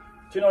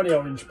 Do you know any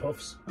orange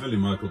puffs? Only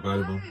Michael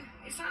Babel.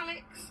 It's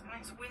Alex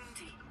and it's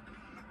windy.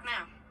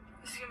 Now,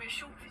 this is going to be a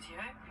short video.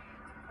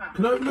 Right.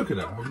 Can I have a look at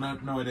it?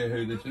 I've no idea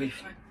who this is.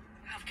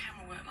 Have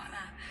camera work like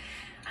that.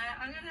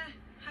 I'm going to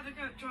have a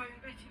go at driving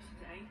Betty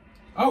today.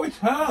 Oh, it's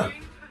her!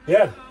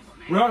 Yeah.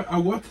 Right, I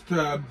watched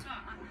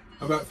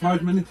about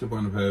 5 minutes of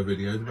one of her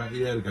videos about a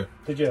year ago.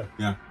 Did you?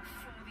 Yeah.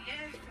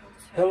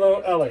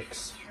 Hello,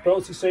 Alex.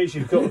 Belty says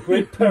you've got a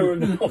great pair of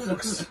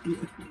norks.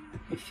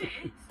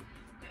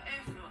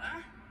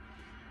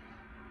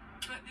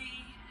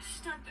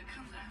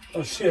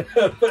 Oh shit,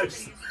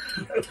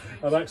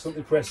 I've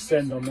accidentally pressed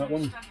send on that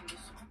one.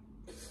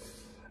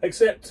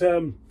 Except,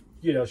 you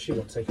know, she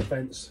won't take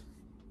offence.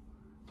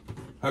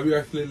 Have you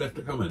actually left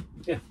a comment?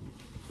 Yeah.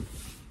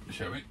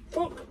 Shall we?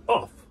 Fuck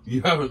off.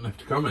 You haven't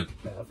left a comment.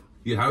 I have.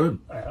 You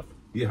haven't? I have.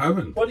 You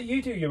haven't? Why don't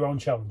you do your own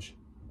challenge?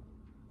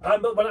 Why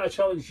don't I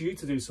challenge you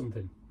to do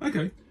something?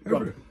 Okay, go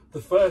for Right. it. The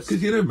first...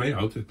 Because you know me,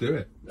 I'll just do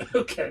it.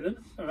 Okay then,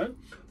 alright.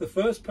 The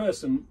first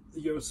person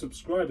that you're a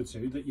subscriber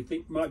to that you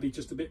think might be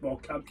just a bit more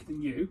camp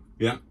than you,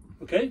 Yeah.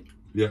 okay?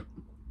 Yeah.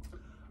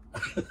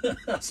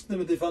 Ask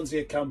them if they fancy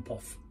a camp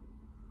off.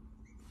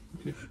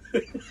 Okay.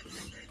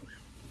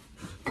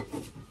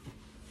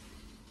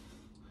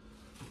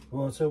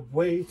 What a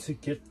way to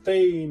get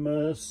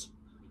famous.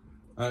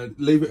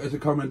 Leave it as a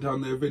comment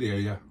on their video,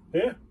 yeah.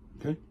 Yeah?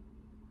 Okay.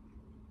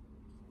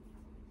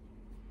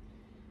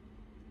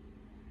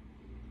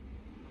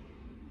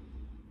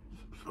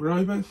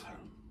 Subscribers?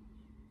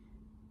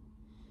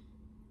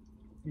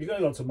 You're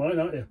going on to mine,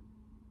 aren't you?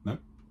 No.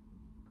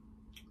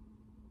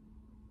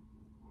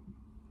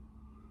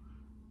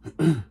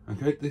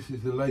 Okay, this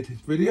is the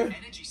latest video.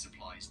 Energy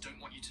supplies don't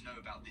want you to know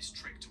about this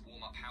trick to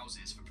warm up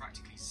houses for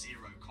practically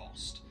zero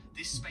cost.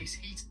 This space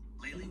heat.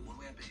 Lately, one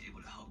way I've been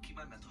able to help keep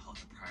my mental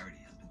health a priority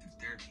has been through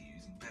therapy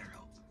using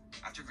BetterHelp.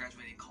 After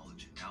graduating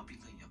college and now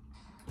being a young...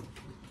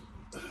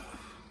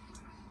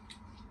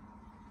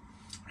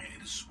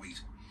 It is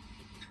sweet,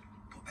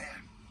 but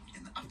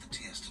in the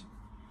aftertaste.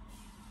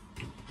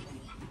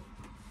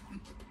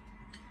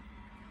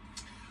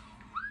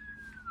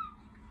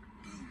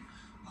 Boom!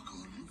 I got a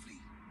lovely,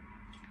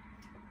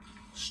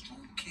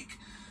 strong kick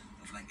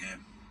of like a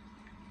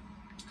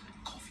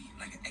coffee,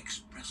 like an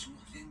espresso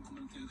thing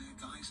coming through there,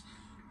 guys.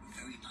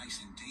 Very nice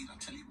indeed. I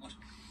tell you what,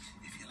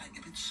 if you like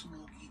a bit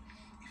smoky,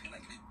 if you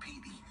like a bit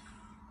peaty,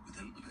 with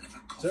a little bit of a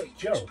coffee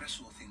Joe?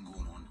 espresso thing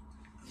going on,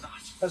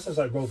 That sounds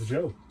like Rover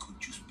Joe. could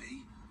just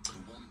be the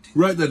one thing.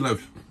 Right then,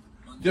 love.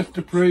 Just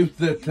to prove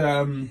that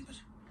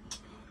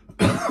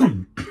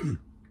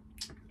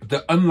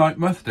that unlike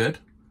Mustard,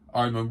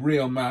 I'm a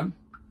real man,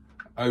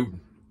 over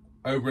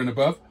and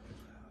above.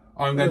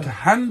 I'm going to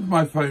hand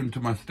my phone to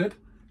Mustard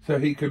so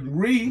he can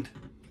read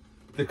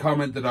the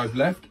comment that I've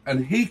left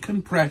and he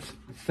can press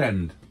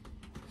send.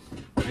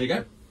 There you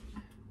go.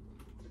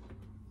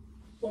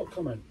 What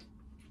comment?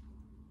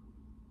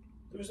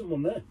 There isn't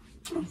one there.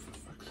 Oh, for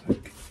fuck's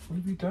sake. What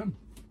have you done?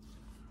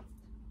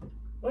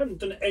 I haven't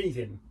done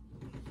anything.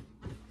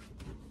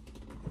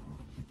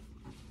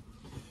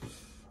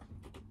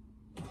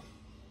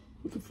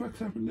 What the fuck's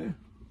happened there?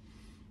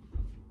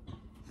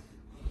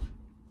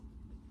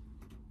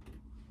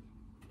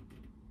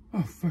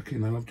 Oh,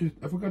 fucking hell,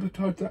 have I got to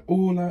type that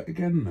all out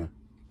again now?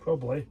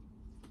 Probably.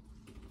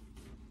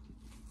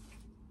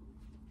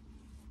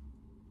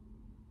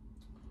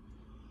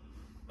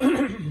 A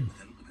little bit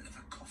of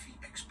a coffee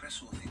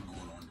espresso thing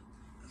going on.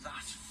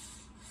 That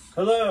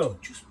Hello.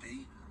 just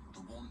be the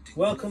one thing.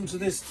 Welcome to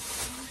this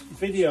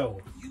video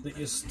that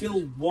you're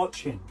still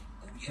watching.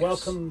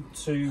 Welcome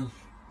to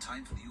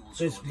Time for the old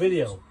this school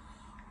video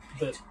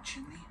deals. that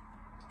Chimney,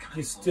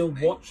 you're still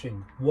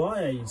watching.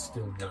 Why are you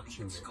still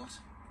watching it? Scott.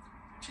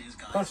 Cheers,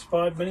 guys. Past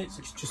 5 minutes,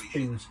 it's just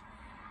been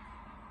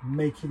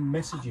making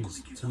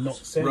messages to not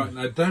send. Right,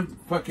 now don't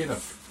fuck it up.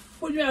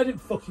 What do you mean I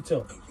didn't fuck it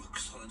up? A rock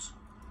solid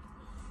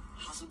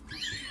hasn't been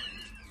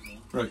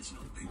behind. Right. It's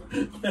not big.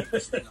 I'm not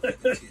listening up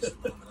with the taste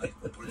of my life,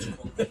 but it's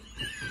quality.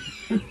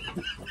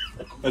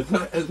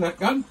 Is that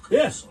gone?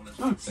 Yeah.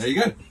 Oh, there you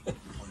go.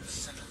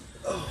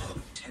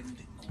 0.7. 10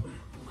 dingo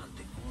and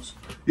dingos.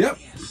 Yep.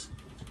 Yes.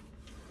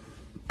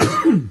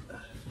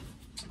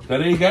 So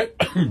there you go.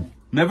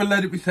 Never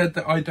let it be said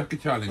that I duck a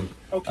challenge.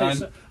 Okay, And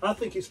so I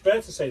think it's fair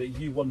to say that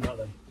you won that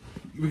then.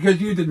 because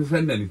you didn't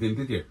send anything,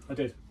 did you? I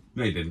did.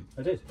 No, you didn't.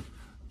 I did.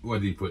 What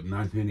did you put?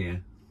 19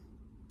 here.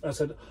 I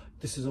said,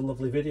 this is a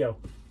lovely video.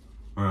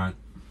 All right.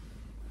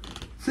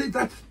 See,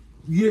 that's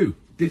you,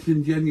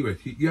 disingenuous.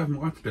 You haven't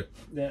watched it.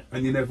 Yeah.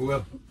 And you never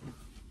will.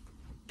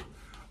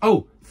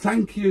 Oh,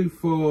 thank you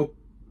for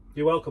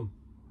You're welcome.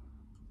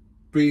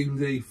 being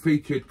the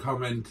featured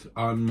comment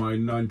on my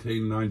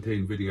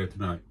 1919 video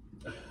tonight.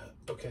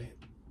 Okay.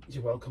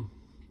 You're welcome.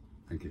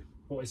 Thank you.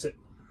 What is it?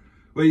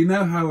 Well, you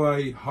know how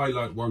I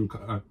highlight one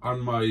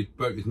on my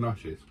Boaties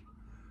Noshes,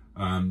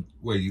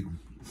 where you,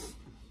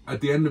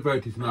 at the end of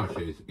Boaties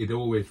Noshes, it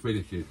always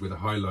finishes with a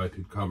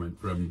highlighted comment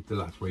from the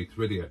last week's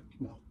video.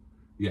 No.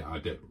 Yeah, I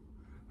do.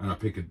 And I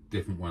pick a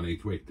different one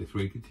each week. This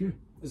week it's you.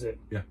 Is it?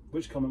 Yeah.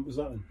 Which comment was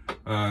that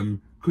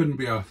then? Couldn't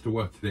be asked to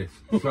watch this.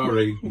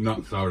 Sorry,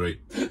 not sorry.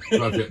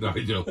 Project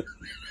Nigel.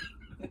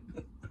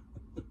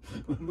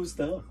 When was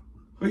that?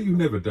 Well, you've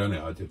never done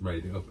it. I just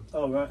made it up.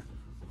 Oh, right.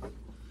 I'm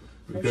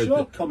Because sure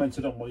I've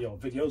commented on one of your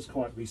videos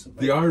quite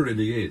recently. the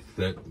irony is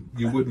that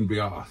you wouldn't be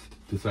asked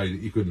to say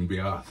that you couldn't be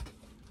asked.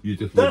 You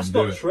just That's wouldn't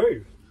do not it.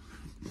 true.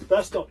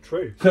 That's not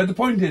true. So the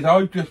point is,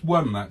 I've just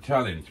won that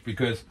challenge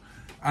because,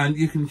 and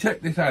you can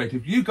check this out.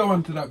 If you go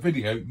onto that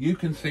video, you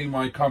can see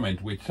my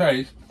comment which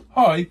says,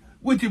 "Hi,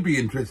 would you be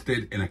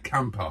interested in a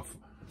camp off?"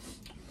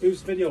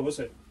 Whose video was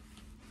it?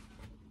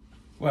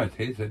 Well, it's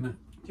his, isn't it?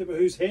 Yeah, but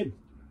who's him?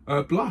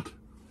 Blot.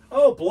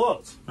 Oh,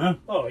 Blot. Huh?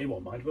 Oh, he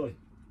won't mind, will he?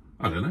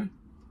 I don't know.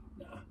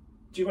 Nah.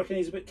 Do you reckon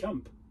he's a bit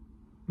camp?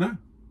 No.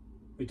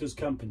 He does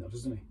camping though,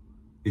 doesn't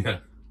he? Yeah.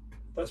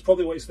 That's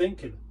probably what he's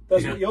thinking.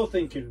 That's Yeah. what you're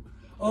thinking.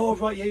 Oh,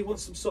 right, yeah, he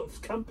wants some sort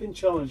of camping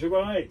challenge,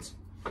 right?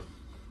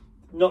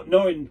 Not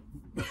knowing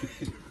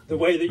the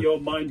way that your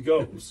mind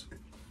goes.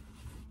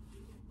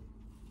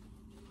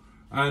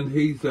 And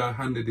he's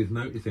handed his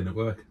notice in at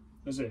work.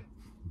 Is he?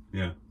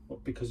 Yeah.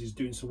 What, because he's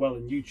doing so well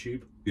on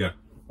YouTube? Yeah.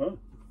 Oh,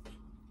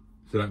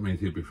 So that means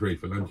he'll be free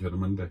for lunch on a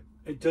Monday.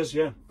 it does,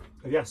 yeah.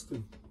 Have you asked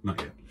him?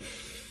 Not yet.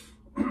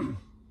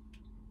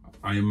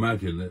 I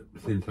imagine that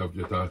since I've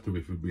just asked him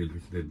if he'd be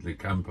interested in the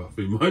camp off,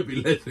 he might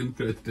be less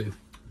interested.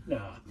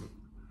 Nah.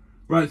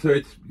 Right, so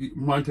it's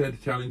my turn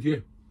to challenge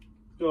you.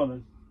 Go on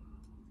then.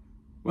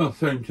 Well,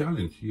 same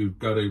challenge. You've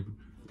got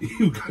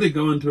to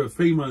go onto a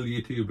female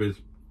YouTuber's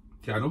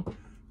channel,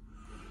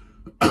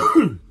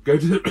 go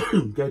to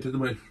the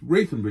most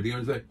recent video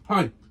and say,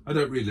 "Hi, I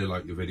don't really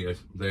like your videos.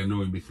 They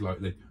annoy me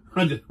slightly.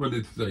 I just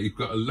wanted to say you've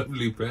got a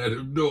lovely pair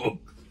of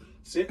dogs."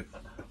 See,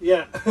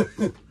 yeah.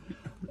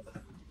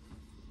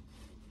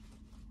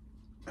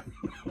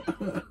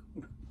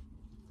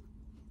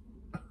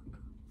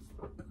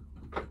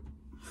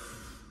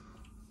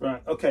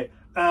 Right, okay.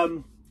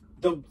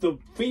 The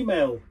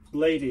female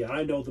lady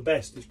I know the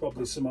best is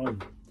probably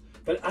Simone,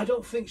 but I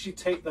don't think she'd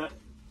take that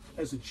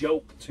as a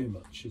joke too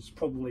much. She's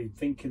probably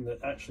thinking that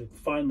actually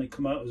finally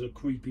come out as a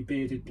creepy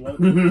bearded bloke.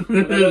 And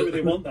I don't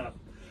really want that.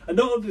 And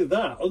not only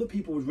that, other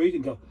people would read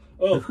and go,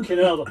 "Oh, fucking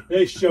hell,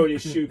 he's showing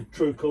his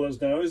true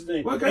colours now, isn't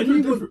he?" Well, and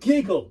you would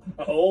giggle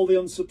at all the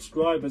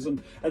unsubscribers,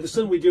 and the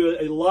sudden we do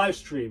a live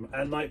stream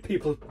and like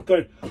people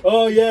going,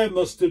 "Oh yeah,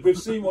 Mustard, we've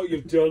seen what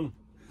you've done."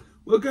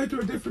 Well, go to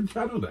a different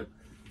channel then.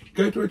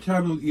 Go to a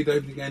channel you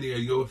don't think any of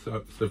your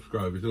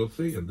subscribers will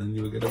see, and then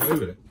you'll get away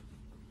with it.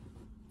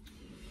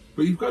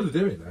 But you've got to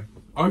do it now.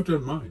 I've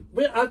done mine.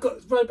 Well, I've got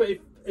right, but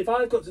if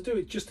I've got to do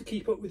it just to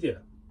keep up with you,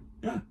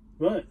 Yeah.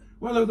 right?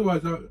 Well,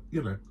 otherwise,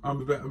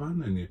 I'm a better man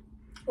than you.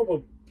 Oh,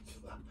 well,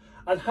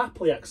 I'd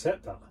happily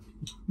accept that.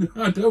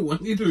 I don't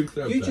want you to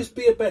accept that. You just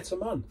be a better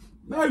man.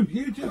 No,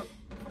 you just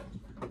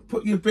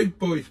put your big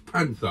boy's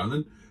pants on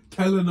and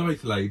tell a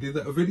nice lady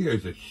that her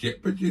videos are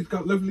shit, but she's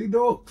got lovely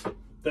dogs.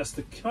 That's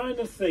the kind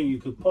of thing you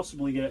could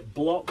possibly get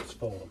blocked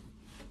for.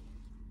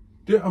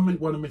 Do I mean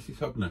one of Mrs.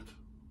 Hubnett?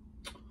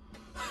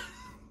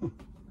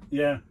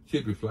 Yeah.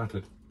 She'd be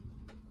flattered.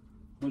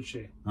 Would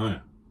she? Oh yeah.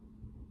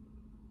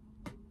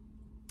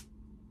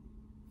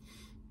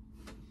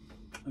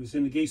 Have you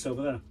seen the geese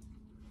over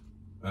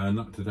there?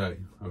 Not today.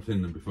 I've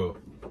seen them before.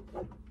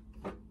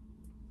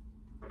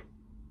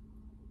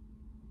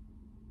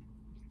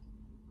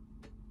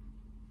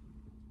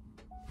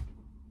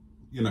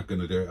 You're not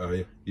going to do it, are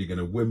you? You're going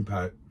to wimp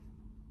out.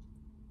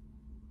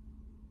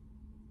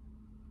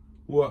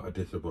 What a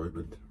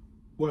disappointment.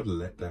 What a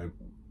letdown.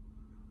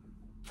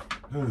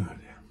 Oh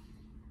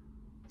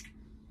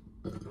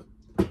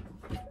dear.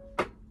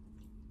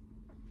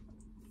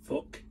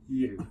 Fuck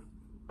you.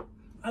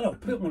 I don't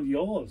put one of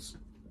yours.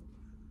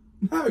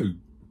 No.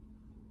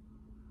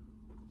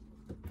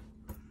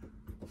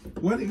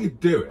 Why don't you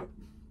do it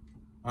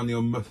on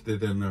your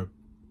mustard in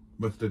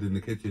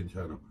the kitchen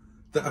channel?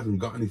 That hasn't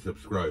got any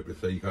subscribers,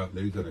 so you can't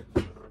lose any.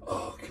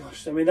 Oh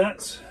gosh, I mean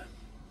that's...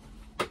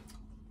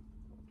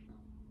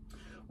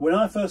 When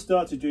I first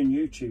started doing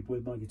YouTube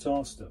with my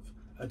guitar stuff,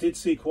 I did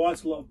see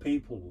quite a lot of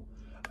people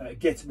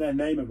getting their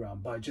name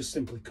around by just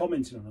simply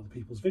commenting on other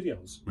people's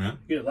videos. Yeah.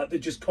 You know, like they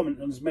just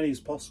comment on as many as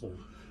possible.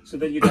 So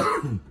then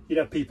you'd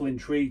have people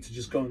intrigued to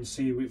just go and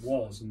see who it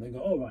was, and they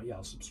go, "Oh right, yeah,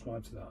 I'll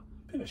subscribe to that."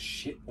 Bit of a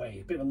shit way,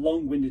 a bit of a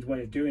long-winded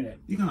way of doing it.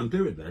 You can't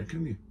do it there,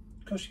 can you?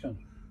 Of course you can.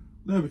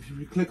 No, because if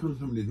you click on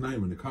somebody's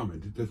name in the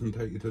comment, it doesn't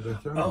take you to their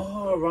channel.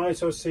 Oh right,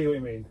 I see what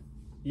you mean.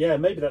 Yeah,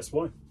 maybe that's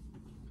why.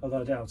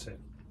 Although I doubt it.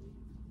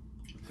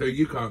 So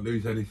you can't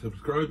lose any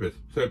subscribers.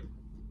 So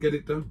get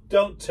it done.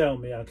 Don't tell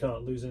me I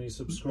can't lose any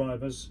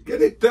subscribers.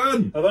 Get it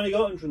done. I've only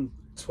got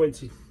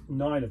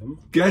 129 of them.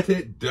 Get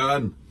it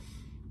done.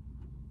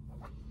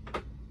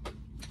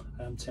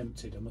 I am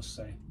tempted, I must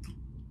say.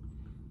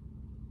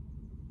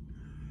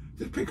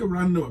 Just pick a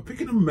random one. Pick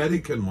an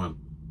American one.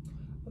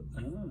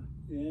 Ah,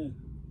 yeah.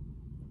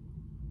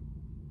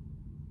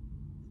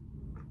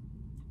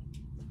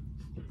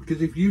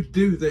 Because if you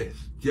do this,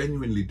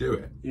 genuinely do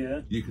it,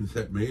 Yeah. you can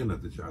set me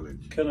another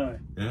challenge. Can I?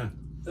 Yeah.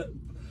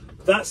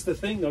 That's the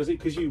thing, though, is it?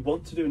 Because you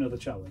want to do another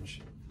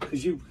challenge.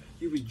 Because you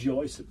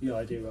rejoice at the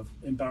idea of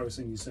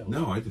embarrassing yourself.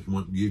 No, I just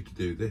want you to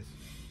do this.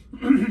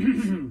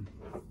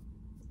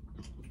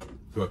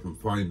 So I can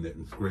find it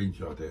and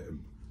screenshot it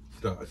and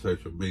start a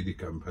social media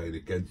campaign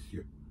against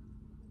you.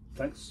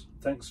 Thanks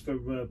for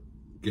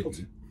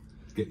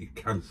Get you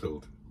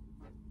cancelled.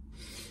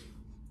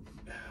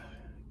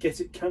 get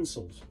it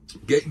cancelled.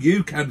 Get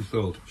you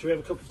cancelled. Should we have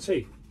a cup of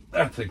tea?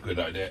 That's a good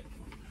idea.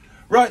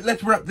 Right,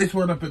 let's wrap this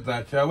one up at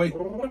that, shall we?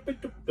 Wrap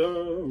it up.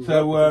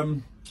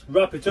 So,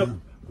 wrap it up.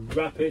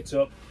 Wrap it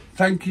up.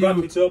 thank you. Wrap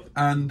it up.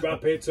 And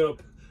Wrap it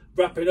up.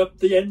 Wrapping up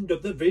the end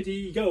of the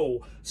video.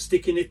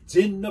 Sticking it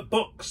in a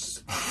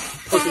box.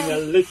 Putting a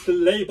little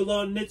label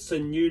on it so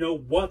you know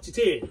what it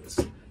is.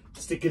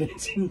 Sticking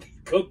it in the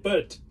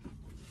cupboard.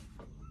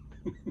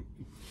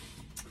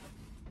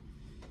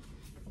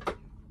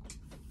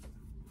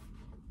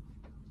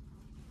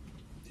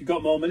 You've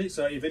got more minutes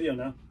out of your video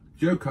now.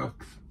 Joe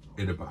Cox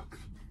in a box.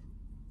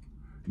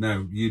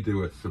 Now, you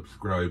do a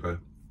subscriber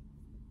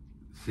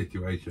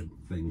situation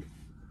thing.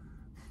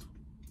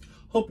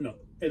 Hubnut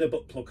in a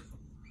butt plug.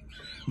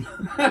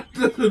 That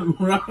doesn't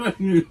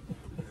rhyme.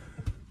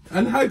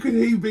 And how could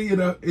he be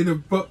in a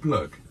butt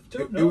plug?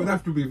 Don't It know. would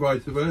have to be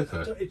vice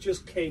versa. It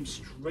just came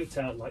straight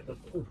out like the...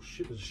 Oh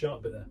shit, there's a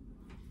sharp bit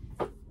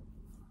there.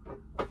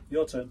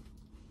 Your turn.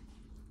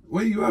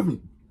 Well, you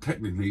haven't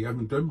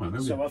done one,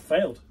 have So you? I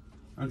failed.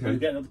 Okay. You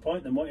get another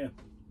point then, won't you?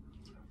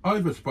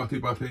 I've a spotty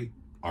botty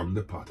on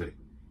the potty.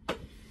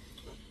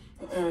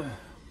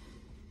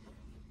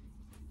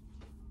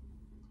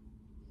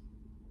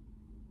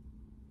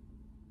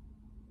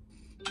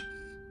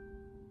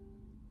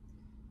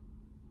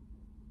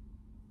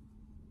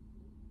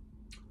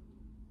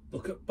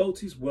 Look at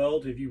Boaty's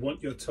World if you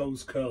want your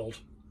toes curled.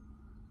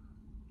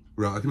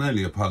 Right, I can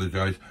only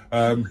apologise.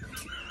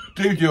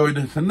 Do join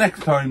us the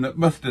next time that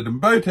Mustard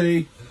and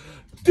Boaty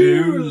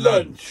do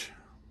lunch.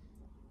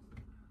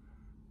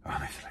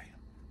 Honestly.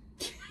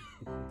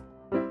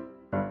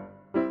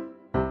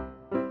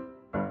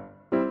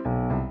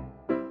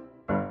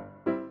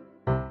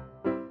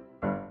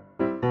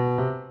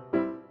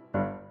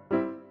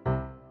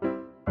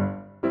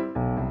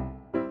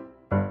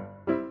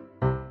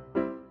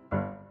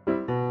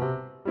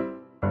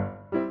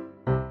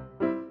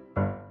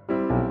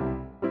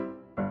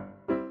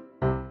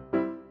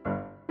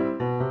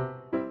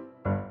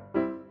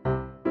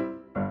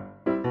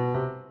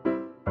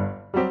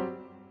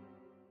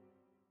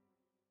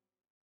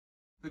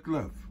 The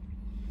glove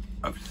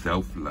of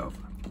self-love.